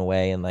mortality in a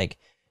way, and like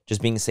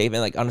just being safe. And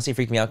like honestly, it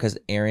freaked me out because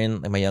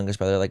Aaron, like my youngest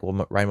brother, like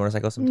will ride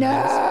motorcycles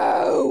sometimes.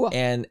 No.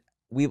 And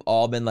we've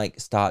all been like,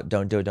 stop,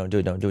 don't do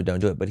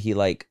it. But he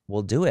like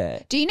will do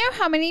it. Do you know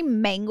how many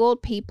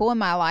mangled people in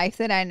my life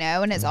that I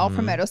know, and it's all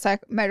from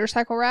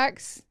motorcycle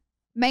wrecks?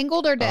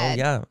 Mangled or dead?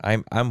 Oh, yeah,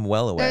 I'm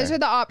well aware. Those are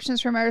the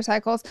options for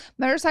motorcycles.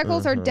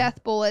 Motorcycles are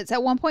death bullets.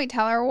 At one point,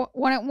 Tyler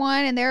went at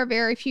one, and there are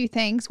very few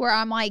things where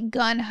I'm like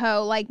gun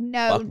ho, like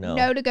no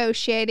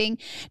negotiating,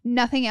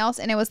 nothing else.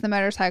 And it was the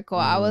motorcycle.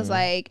 I was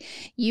like,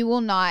 you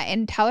will not.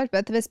 And Tyler's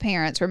both of his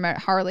parents were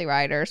Harley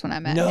riders when I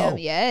met him.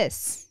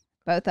 Yes.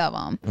 Both of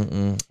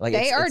them. Like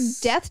they are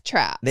death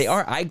traps. They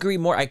are. I agree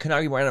more. I couldn't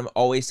argue more. And I'm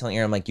always telling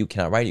Aaron, I'm like, you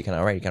cannot ride it.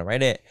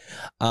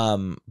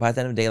 But at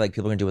the end of the day, like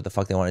people are gonna do what the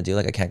fuck they want to do.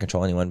 Like I can't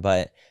control anyone.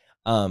 But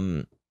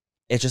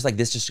it's just like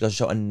this just goes to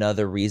show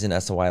another reason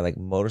as to why like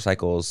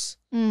motorcycles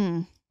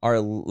are,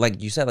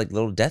 like you said, like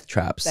little death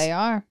traps. They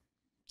are.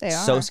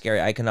 So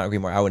scary. I cannot agree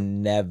more. I would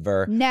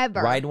never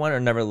ride one or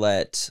never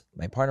let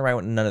my partner ride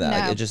one. None of that.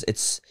 No. Like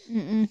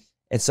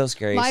it's so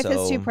scary. Life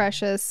is too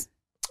precious.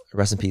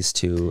 Rest in peace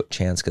to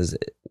Chance, because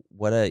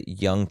what a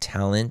young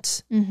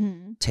talent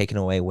taken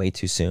away way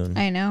too soon.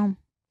 I know.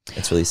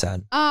 It's really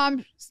sad.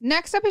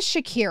 Next up is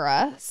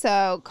Shakira.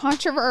 So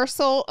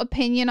controversial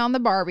opinion on the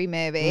Barbie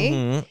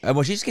movie.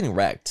 Well, she's getting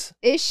wrecked.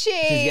 Is she?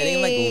 She's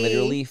getting like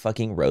literally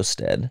fucking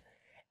roasted.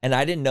 And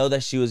I didn't know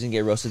that she was gonna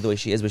get roasted the way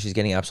she is, but she's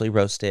getting absolutely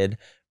roasted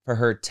for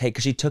her take,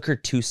 because she took her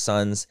 2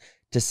 sons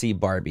to see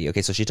Barbie.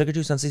 Okay, so she took her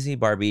 2 sons to see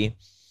Barbie,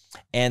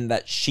 and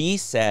that she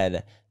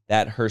said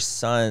that her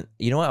son,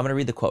 you know what? I'm gonna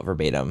read the quote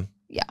verbatim.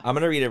 Yeah, I'm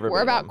gonna read it verbatim.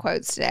 We're about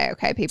quotes today,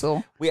 okay,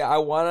 people? Yeah, I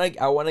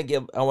wanna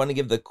give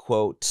the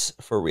quote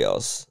for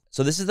reals.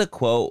 So this is the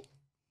quote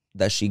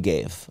that she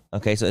gave.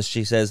 Okay, so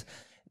she says,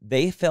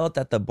 "They felt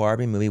that the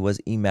Barbie movie was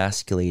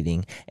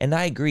emasculating, and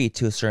I agree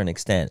to a certain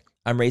extent.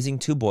 I'm raising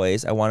 2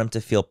 boys. I want them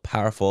to feel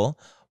powerful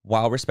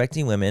while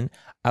respecting women.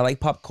 I like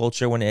pop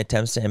culture when it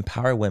attempts to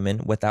empower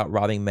women without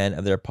robbing men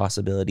of their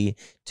possibility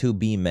to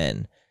be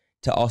men,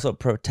 to also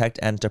protect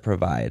and to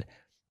provide.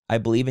 I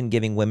believe in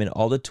giving women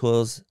all the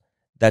tools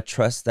that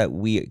trust that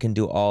we can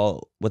do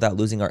all without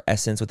losing our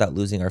essence, without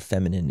losing our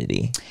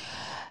femininity."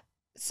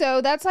 So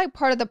that's like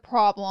part of the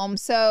problem.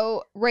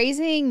 So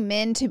raising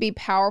men to be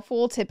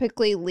powerful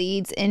typically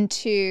leads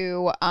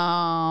into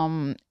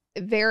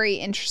very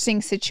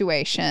interesting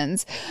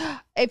situations.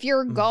 If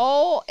your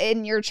goal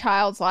in your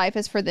child's life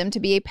is for them to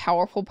be a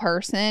powerful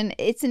person,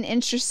 it's an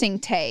interesting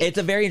take. It's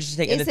a very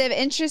interesting take. It's an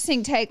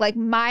interesting take. Like,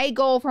 my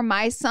goal for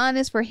my son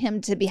is for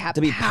him to be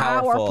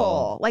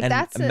powerful. Like,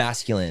 that's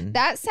masculine.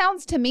 That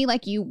sounds to me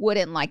like you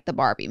wouldn't like the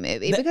Barbie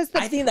movie, because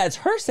I think that's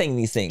her saying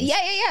these things. Yeah.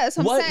 That's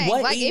what I'm saying.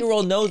 What like,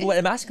 8-year-old knows what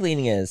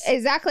emasculating is?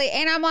 Exactly.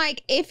 And I'm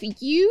like, if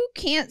you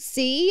can't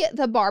see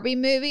the Barbie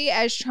movie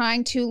as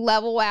trying to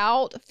level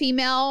out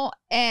female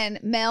and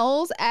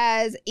males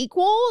as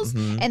equals,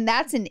 and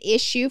that's an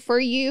issue for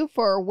you,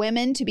 for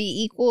women to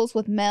be equals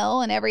with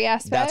male in every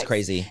aspect. That's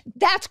crazy.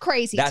 That's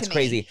crazy. That's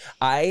crazy.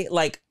 I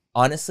like,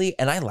 honestly,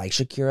 and I like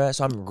Shakira,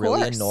 so I'm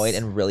really annoyed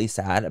and really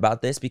sad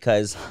about this,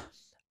 because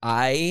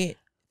I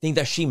think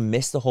that she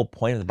missed the whole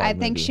point of the Barbie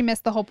movie. I think she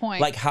missed the whole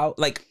point. Like, how,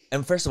 like,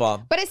 and first of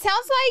all, but it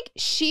sounds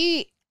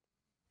like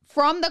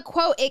from the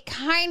quote, it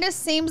kind of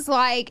seems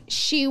like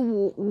she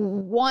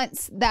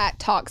wants that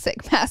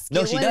toxic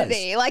masculinity. No,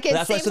 she does. Like,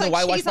 it seems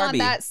like she's on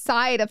that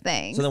side of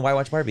things. So then why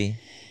watch Barbie?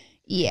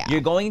 Yeah.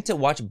 You're going to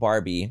watch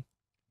Barbie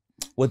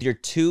with your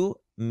 2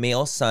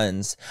 male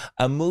sons,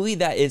 a movie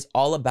that is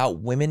all about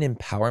women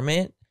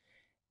empowerment.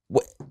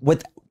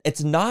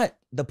 It's not,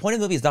 the point of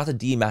the movie is not to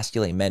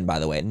demasculate men, by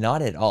the way,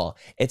 not at all.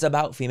 It's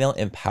about female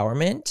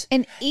empowerment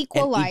and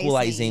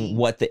equalizing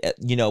what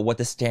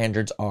the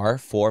standards are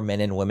for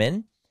men and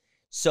women.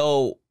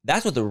 So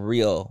that's what the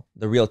real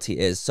tea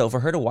is. So for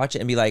her to watch it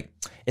and be like,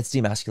 it's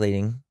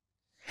demasculating,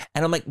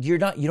 and I'm like, you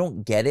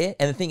don't get it.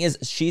 And the thing is,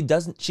 she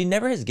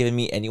never has given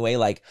me anyway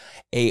like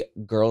a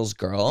girl's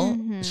girl.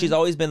 She's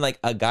always been like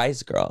a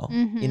guy's girl.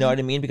 You know what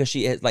I mean? Because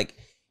she is like,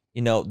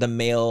 the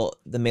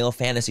male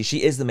fantasy.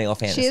 She is the male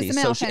fantasy. She is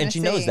the male fantasy. And she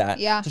knows that.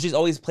 Yeah. So she's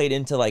always played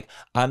into like,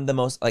 I'm the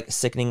most like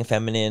sickening,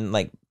 feminine,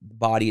 like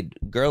bodied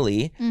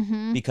girly,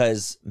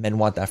 because men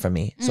want that from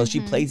me. So she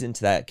plays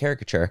into that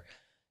caricature.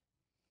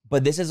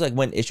 But this is like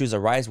when issues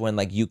arise, when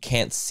like you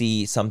can't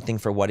see something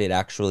for what it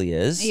actually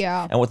is,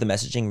 and what the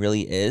messaging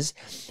really is.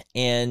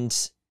 And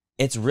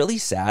it's really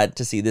sad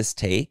to see this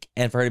take,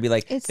 and for her to be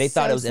like, they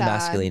thought it was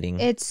emasculating.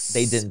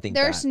 They didn't think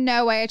there's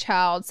no way a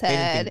child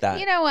said,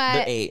 you know what?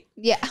 They're 8.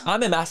 Yeah.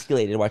 I'm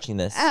emasculated watching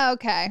this. Oh,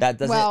 okay. That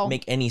doesn't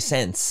make any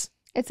sense.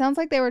 It sounds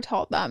like they were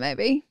taught that,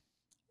 maybe.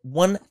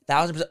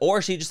 1000%.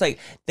 Or she just like,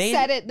 they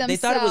said it themselves. They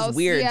thought it was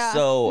weird.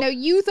 So no,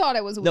 you thought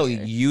it was weird. No,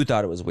 you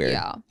thought it was weird.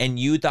 Yeah. And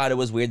you thought it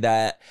was weird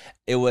that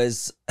it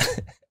was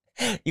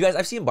you guys,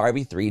 I've seen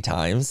Barbie 3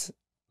 times.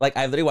 Like,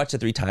 I literally watched it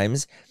 3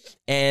 times.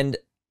 And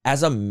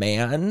as a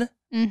man,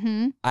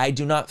 I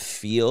do not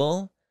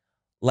feel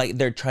like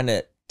they're trying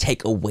to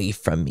take away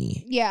from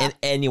me. Yeah. In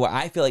any way.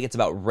 I feel like it's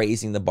about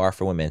raising the bar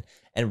for women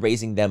and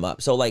raising them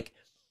up. So like,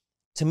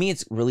 to me,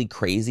 it's really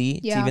crazy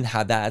to even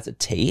have that as a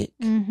take,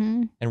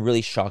 and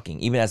really shocking,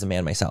 even as a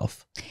man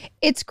myself.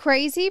 It's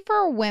crazy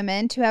for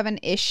women to have an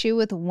issue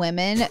with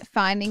women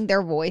finding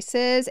their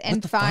voices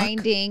and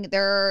finding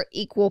their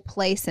equal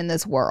place in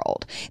this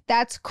world.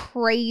 That's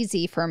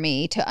crazy for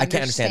me to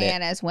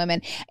understand as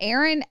women.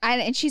 Erin,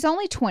 and she's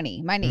only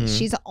 20, my niece.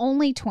 She's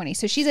only 20.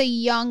 So she's a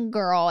young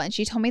girl. And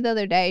she told me the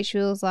other day, she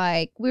was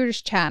like, we were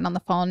just chatting on the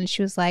phone, and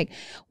she was like,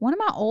 one of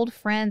my old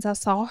friends, I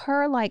saw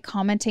her like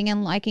commenting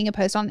and liking a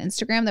post on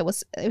Instagram that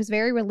was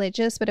very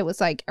religious, but it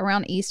was like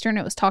around Easter, and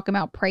it was talking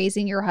about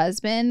praising your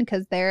husband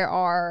because there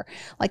are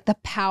like the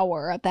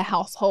power of the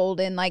household,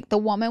 and like the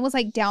woman was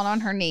like down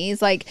on her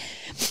knees, like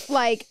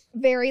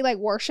very like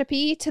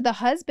worshipy to the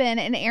husband.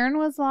 And Erin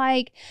was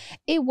like,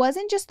 it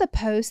wasn't just the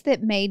post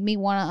that made me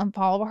want to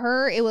unfollow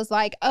her. It was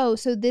like, oh,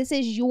 so this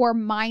is your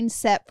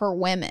mindset for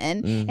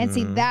women. And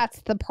see,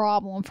 that's the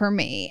problem for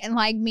me. And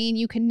like, me and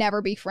you can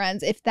never be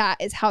friends if that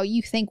is how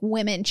you think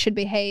women should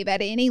behave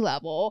at any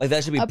level. Like,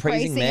 that should be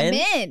praising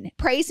men?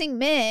 Praising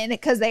men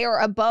because they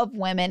are above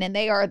women and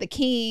they are the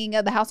king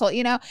of the household,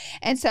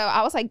 And so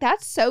I was like,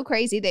 that's so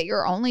crazy that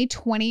you're only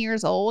 20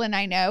 years old. And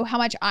I know how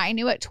much I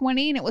knew at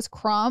 20, and it was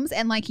crumbs.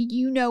 And like,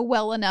 you know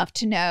well enough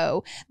to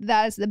know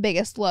that is the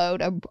biggest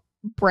load of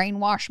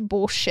brainwash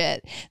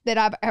bullshit that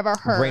I've ever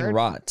heard.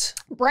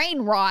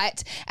 Brain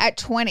rot at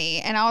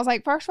 20. And I was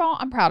like, first of all,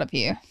 I'm proud of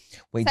you.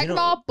 Wait, second of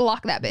all,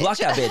 block that bitch. Block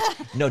that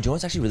bitch. No, do you know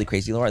what's actually really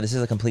crazy, Laura? This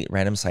is a complete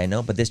random side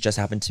note, but this just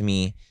happened to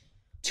me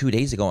 2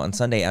 days ago on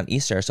Sunday on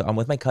Easter. So I'm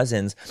with my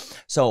cousins.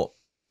 So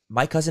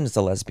my cousin is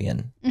a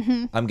lesbian.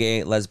 I'm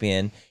gay,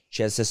 lesbian.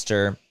 She has a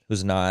sister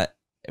who's not,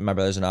 and my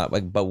brothers are not,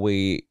 like, but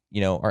we,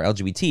 you know, are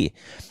LGBT.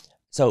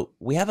 So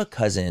we have a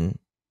cousin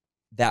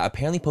that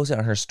apparently posted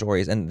on her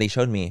stories, and they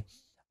showed me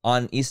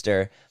on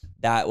Easter,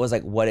 that was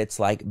like what it's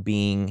like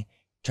trying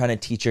to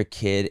teach your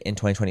kid in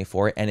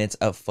 2024. And it's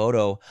a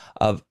photo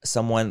of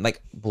someone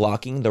like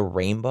blocking the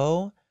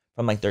rainbow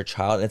from like their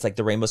child. And it's like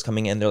the rainbow's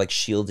coming in, they're like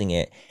shielding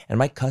it. And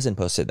my cousin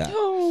posted that.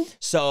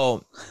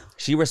 So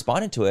she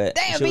responded to it.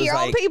 Damn, be your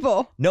own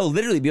people. No,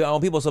 literally be your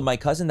own people. So my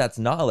cousin that's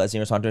not a lesbian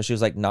responded to her. She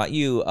was like, not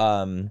you.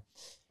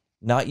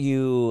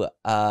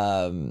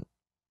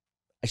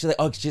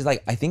 She's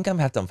like, I think I'm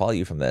gonna have to unfollow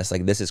you from this.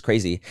 Like, this is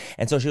crazy.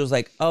 And so she was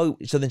like, oh,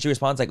 so then she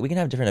responds like, we can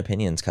have different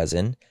opinions,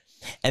 cousin.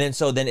 And then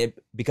so then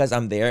because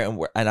I'm there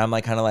and I'm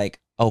like kind of like,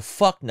 oh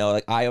fuck no,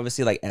 like I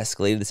obviously like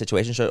escalated the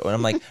situation. So and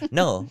I'm like,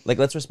 no, like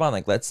let's respond,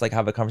 like let's like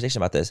have a conversation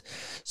about this.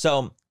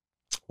 So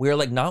we were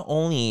like, not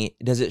only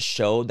does it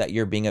show that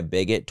you're being a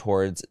bigot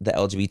towards the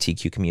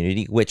LGBTQ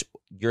community, which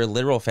your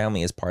literal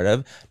family is part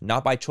of,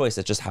 not by choice,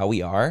 it's just how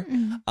we are.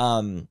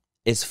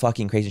 Is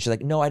fucking crazy. She's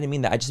like, no, I didn't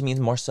mean that. I just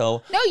mean more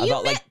so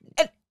about like.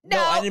 No,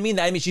 I didn't mean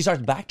that. I mean, she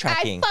starts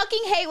backtracking. I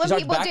fucking hate when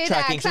people do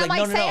that. Because I'm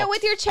like, say it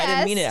with your chest. I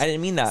didn't mean it. I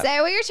didn't mean that. Say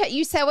it with your chest.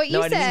 You said what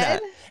you said. I didn't mean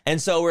that.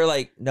 And so we're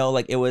like, no,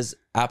 like it was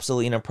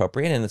absolutely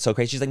inappropriate and it's so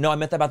crazy. She's like, no, I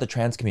meant that about the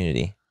trans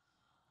community.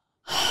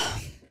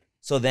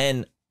 So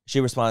then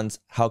she responds,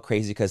 how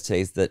crazy, because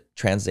today's the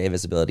Trans Day of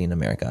Visibility in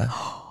America.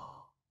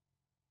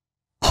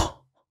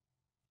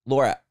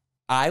 Laura,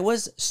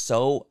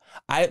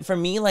 for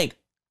me, like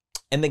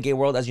in the gay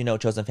world, as you know,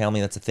 chosen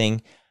family, that's a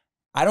thing.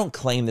 I don't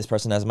claim this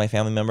person as my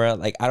family member.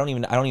 Like I don't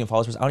even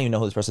follow this person. I don't even know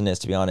who this person is,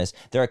 to be honest.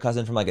 They're a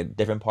cousin from like a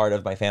different part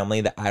of my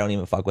family that I don't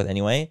even fuck with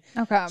anyway.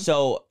 Okay.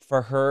 So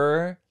for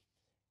her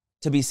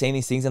to be saying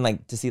these things and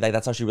like to see like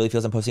that's how she really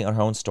feels and posting on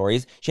her own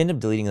stories, she ended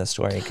up deleting the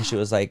story because she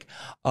was like,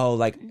 oh,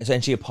 like,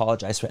 and she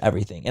apologized for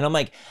everything. And I'm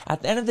like,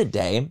 at the end of the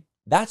day,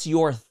 that's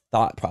your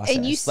thought process.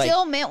 And you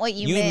still meant what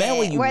you meant. You meant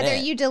what you meant. Whether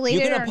you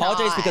deleted it or not. You can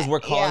apologize because we're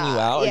calling you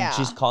out and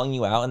she's calling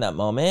you out in that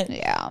moment.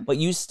 Yeah. But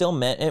you still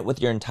meant it with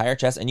your entire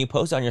chest, and you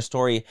posted on your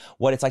story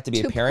what it's like to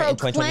be a parent in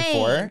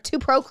 2024. To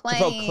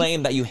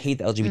proclaim that you hate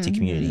the LGBT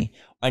community.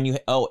 And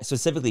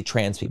specifically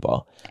trans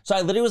people. So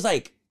I literally was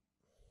like,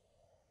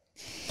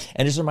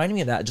 and just reminding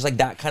me of that, just like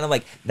that kind of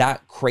like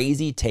that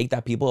crazy take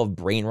that people of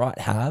brain rot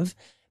have.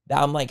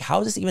 That I'm like,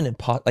 how is this even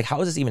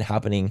how is this even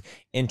happening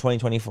in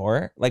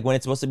 2024? Like when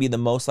it's supposed to be the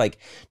most like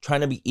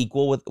trying to be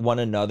equal with one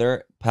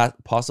another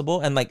possible,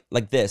 and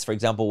like this, for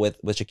example, with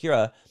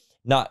Shakira,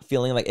 not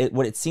feeling like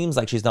what it seems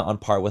like she's not on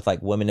par with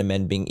like women and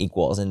men being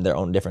equals in their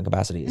own different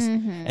capacities,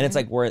 and it's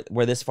like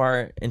we're this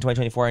far in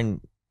 2024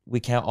 and we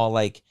can't all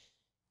like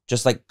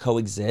just like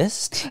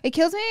coexist. It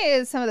kills me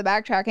is some of the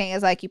backtracking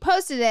is like you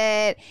posted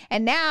it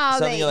and now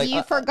that like,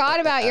 you forgot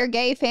about your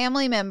gay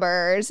family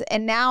members,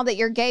 and now that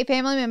your gay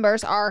family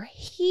members are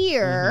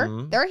here,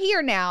 they're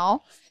here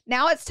now.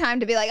 Now it's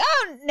time to be like,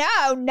 oh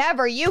no,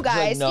 never, you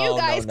guys. Like, no,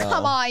 you guys, no.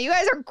 Come on. You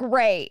guys are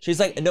great. She's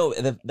like, no,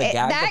 the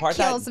part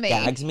that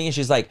gags me.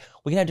 She's like,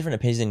 we can have different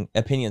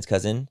opinions,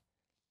 cousin.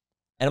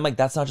 And I'm like,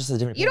 that's not just a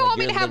different opinion. You don't want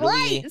me to have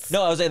rights.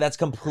 No, I was like, that's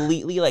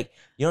completely like,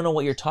 you don't know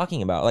what you're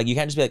talking about. Like, you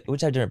can't just be like, we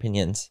just have different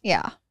opinions.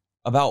 Yeah.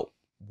 About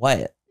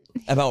what?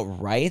 About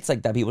rights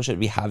like that people should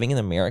be having in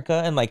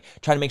America, and like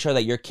trying to make sure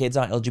that your kid's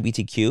not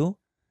LGBTQ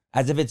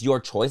as if it's your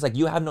choice. Like,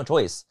 you have no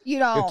choice. You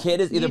don't. Your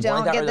kid is either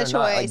born that or they're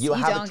not. Like, you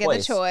have don't get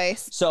the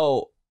choice.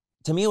 So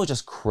to me, it was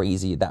just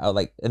crazy that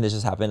and this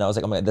just happened. I was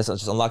like, oh my God, this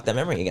just unlocked that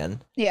memory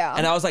again. Yeah.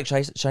 And I was like,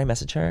 should I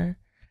message her?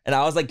 And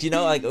I was like,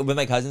 like with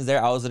my cousins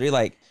there, I was literally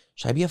like,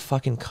 should I be a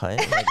fucking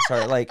cunt?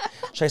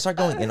 Should I start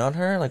going in on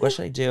her? Like, what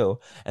should I do?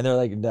 And they're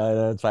like,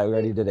 no, it's fine. We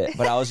already did it.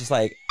 But I was just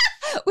like,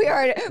 we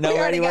already had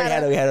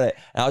it.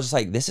 And I was just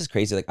like, this is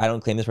crazy. Like, I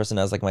don't claim this person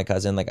as like my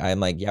cousin. Like, I'm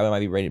like, yeah, we might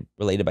be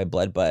related by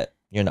blood, but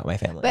you're not my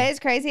family. But it's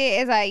crazy.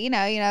 It's like,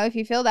 if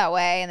you feel that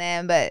way, and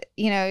then, but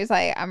it's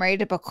like, I'm ready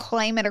to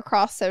proclaim it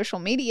across social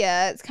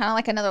media. It's kind of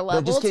like another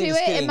level to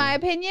it, in my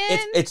opinion.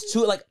 It's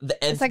to like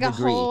the nth degree. It's like a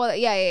whole,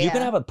 You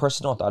can have a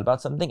personal thought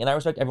about something, and I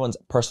respect everyone's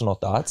personal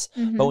thoughts.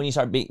 But when you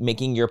start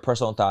making your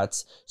personal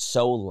thoughts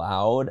so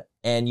loud,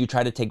 and you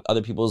try to take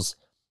other people's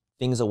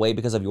things away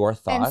because of your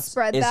thoughts, and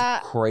spread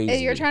that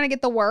crazy. You're trying to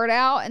get the word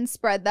out and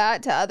spread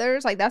that to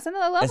others. Like, that's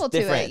another level to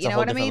it. You know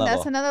what I mean? Level.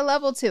 That's another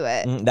level to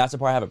it. That's the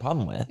part I have a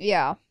problem with.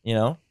 Yeah.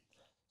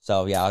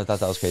 So yeah, I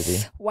thought that was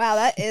crazy. Wow,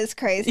 that is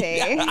crazy.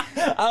 Yeah.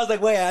 I was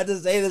like, wait, I had to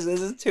say this.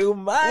 This is too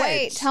much.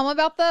 Wait, tell them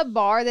about the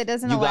bar that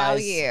doesn't allow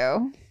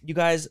you. You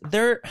guys,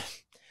 there's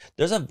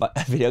a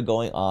video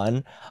going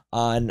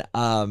on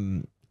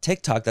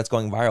TikTok that's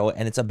going viral,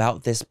 and it's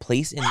about this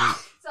place in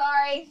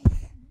Sorry.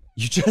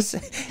 You just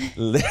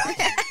literally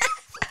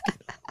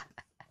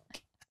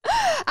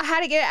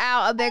to get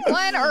out a big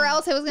one or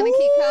else it was going to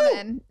keep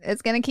coming.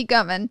 It's going to keep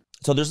coming.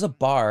 So there's a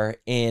bar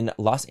in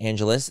Los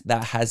Angeles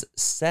that has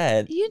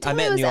said, You told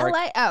me it was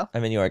LA. Oh.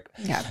 I'm in New York.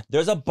 Yeah.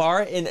 There's a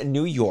bar in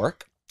New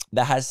York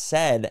that has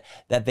said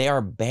that they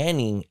are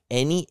banning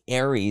any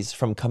Aries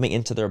from coming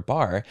into their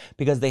bar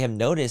because they have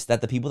noticed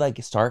that the people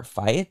that start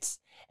fights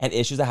and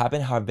issues that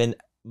happen have been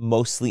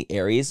mostly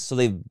Aries. So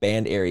they've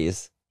banned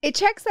Aries. It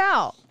checks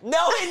out.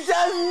 No, it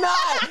does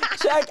not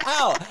check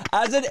out.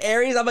 As an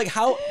Aries, I'm like,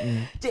 how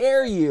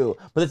dare you?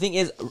 But the thing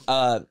is,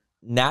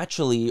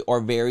 naturally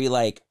or very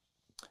like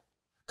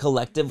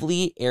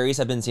collectively, Aries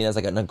have been seen as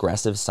like an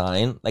aggressive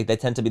sign. Like they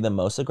tend to be the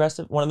most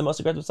aggressive, one of the most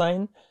aggressive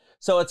sign.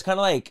 So it's kind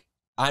of like,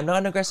 I'm not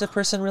an aggressive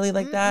person really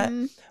like that,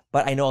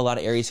 but I know a lot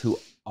of Aries who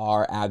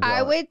are aggro.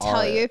 I would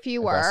tell you if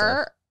you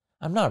were.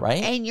 I'm not,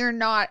 right? And you're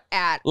not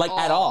at all.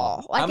 At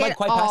all. Like I'm like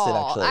quite passive,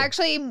 actually.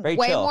 Actually, very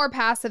way chill. more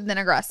passive than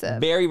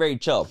aggressive. Very, very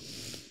chill.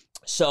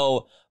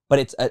 So, but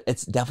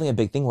it's definitely a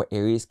big thing where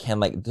Aries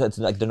can it's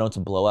like they're known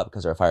to blow up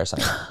because they're a fire sign.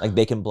 Like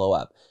they can blow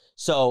up.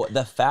 So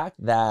the fact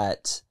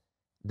that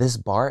this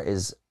bar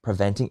is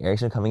preventing Aries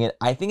from coming in,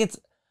 I think it's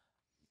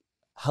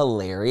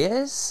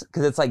hilarious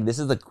because it's like this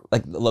is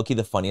low-key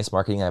the funniest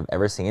marketing I've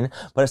ever seen.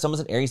 But if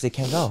someone's an Aries, they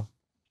can't go.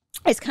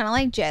 It's kind of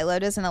like J-Lo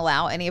doesn't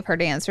allow any of her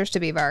dancers to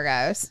be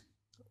Virgos.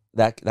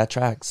 That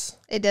tracks.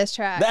 It does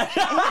track. It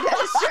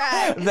does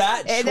track.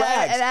 That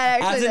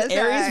tracks. As an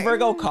Aries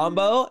Virgo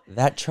combo,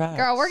 that tracks.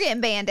 Girl, we're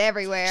getting banned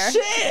everywhere.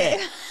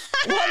 Shit.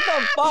 What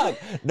the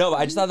fuck? No,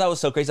 I just thought that was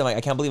so crazy. I'm like,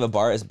 I can't believe a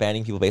bar is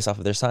banning people based off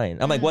of their sign.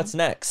 I'm like, what's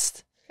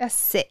next? That's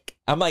sick.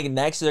 I'm like,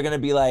 next they're gonna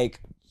be like,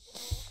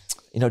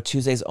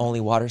 Tuesday's only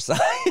water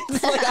signs.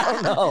 Like, I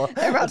don't know.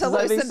 They're about to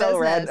lose some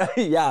business.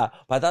 Yeah,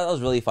 but I thought that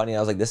was really funny. I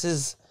was like, this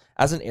is,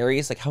 as an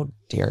Aries, like, how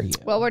dare you?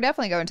 Well, we're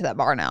definitely going to that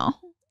bar now.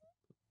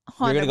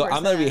 100%. You're gonna go.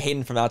 I'm gonna be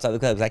hating from outside the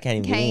club because I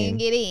can't even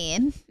get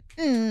in.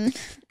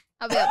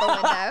 I'll be out the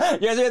window.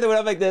 You guys are at the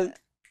window like this.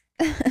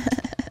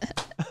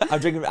 I'm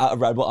drinking a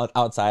Red Bull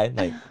outside.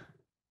 Like,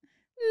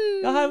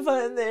 y'all have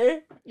fun in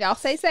there. Y'all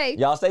stay safe.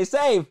 Y'all stay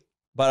safe.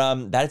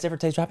 But that is it for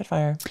today's Rapid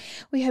Fire.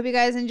 We hope you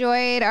guys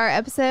enjoyed our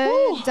episode.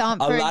 A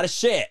lot of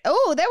shit.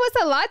 Oh, there was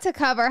a lot to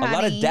cover, honey. A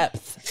lot of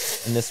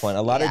depth in this one.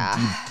 A lot of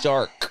deep,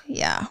 dark.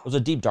 Yeah. It was a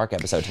deep, dark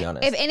episode, to be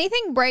honest. If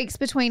anything breaks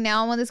between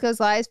now and when this goes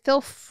live,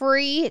 feel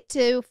free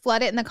to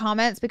flood it in the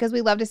comments because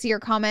we love to see your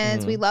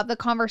comments. We love the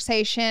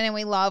conversation and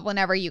we love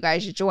whenever you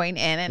guys join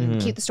in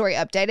and keep the story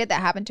updated.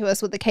 That happened to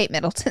us with the Kate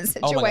Middleton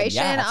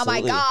situation. Oh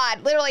my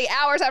God. Literally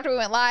hours after we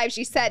went live,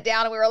 she sat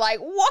down and we were like,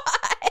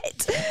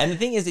 what? And the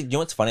thing is, you know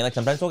what's funny? Like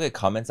sometimes we'll get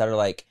comments that are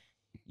like,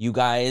 you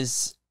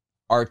guys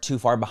are too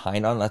far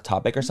behind on a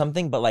topic or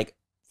something. But like,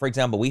 for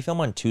example, we film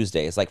on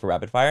Tuesdays, like for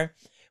Rapid Fire.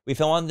 We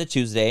film on the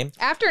Tuesday.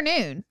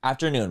 Afternoon.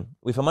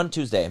 We film on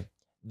Tuesday.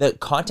 The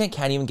content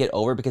can't even get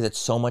over because it's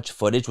so much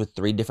footage with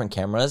 3 different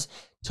cameras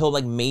till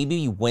like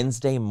maybe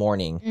Wednesday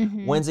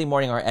morning. Wednesday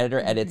morning, our editor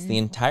edits the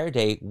entire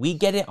day. We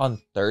get it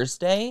on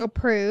Thursday.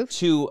 Approved.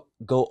 To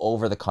go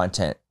over the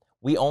content.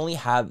 We only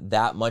have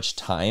that much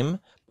time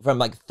from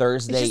like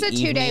Thursday evening. It's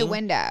just a 2-day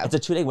window. It's a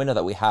 2-day window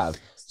that we have.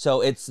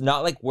 So it's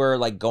not like we're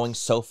like going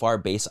so far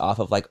based off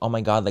of like, oh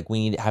my God, like we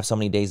need to have so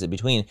many days in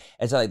between.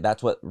 It's like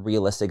that's what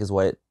realistic is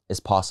what is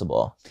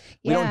possible.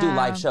 We don't do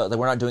live shows. Like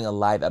we're not doing a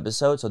live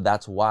episode. So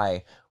that's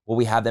why when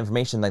we have the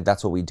information, like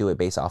that's what we do it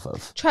based off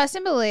of. Trust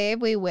and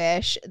believe. We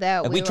wish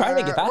that we try to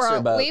make it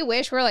faster, but we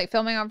wish we're like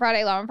filming on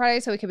Friday, live on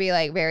Friday, so we could be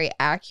like very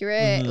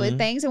accurate with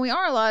things. And we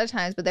are a lot of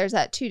times, but there's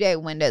that 2-day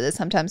window that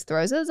sometimes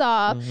throws us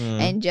off.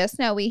 And just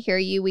know we hear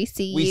you, we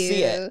see you. We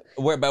see it.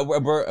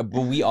 But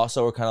we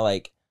also are kind of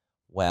like,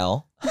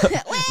 well,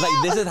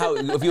 like this is how,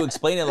 if you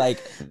explain it,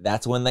 like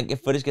that's when like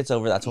if footage gets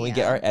over, that's when we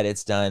get our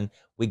edits done.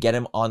 We get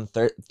them on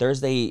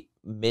Thursday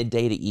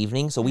midday to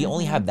evening. So we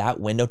only have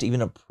that window to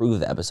even approve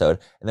the episode.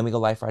 And then we go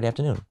live Friday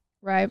afternoon.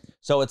 Right.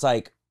 So it's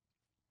like,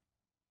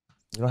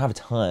 we don't have a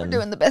ton. We're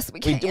doing the best we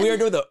can.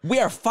 We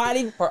are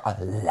fighting for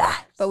a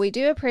lot. But we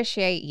do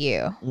appreciate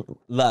you.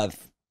 Love.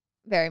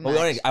 Very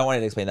much. I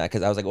wanted to explain that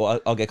because I was like,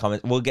 well, I'll get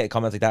comments. We'll get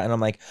comments like that. And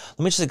I'm like,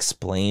 let me just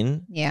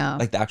explain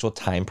like the actual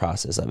time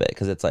process of it.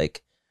 Because it's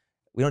like,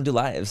 we don't do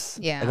lives.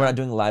 Yeah. Like we're not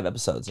doing live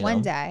episodes.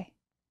 One day.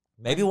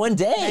 Maybe one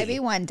day. Maybe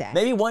one day.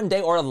 Maybe one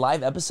day or a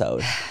live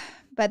episode.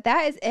 But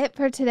that is it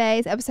for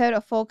today's episode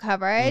of Full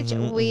Coverage.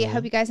 We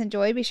hope you guys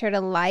enjoyed. Be sure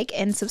to like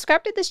and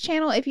subscribe to this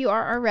channel if you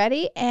are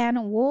already.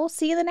 And we'll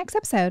see you in the next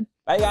episode.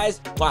 Bye, guys.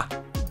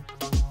 Mwah.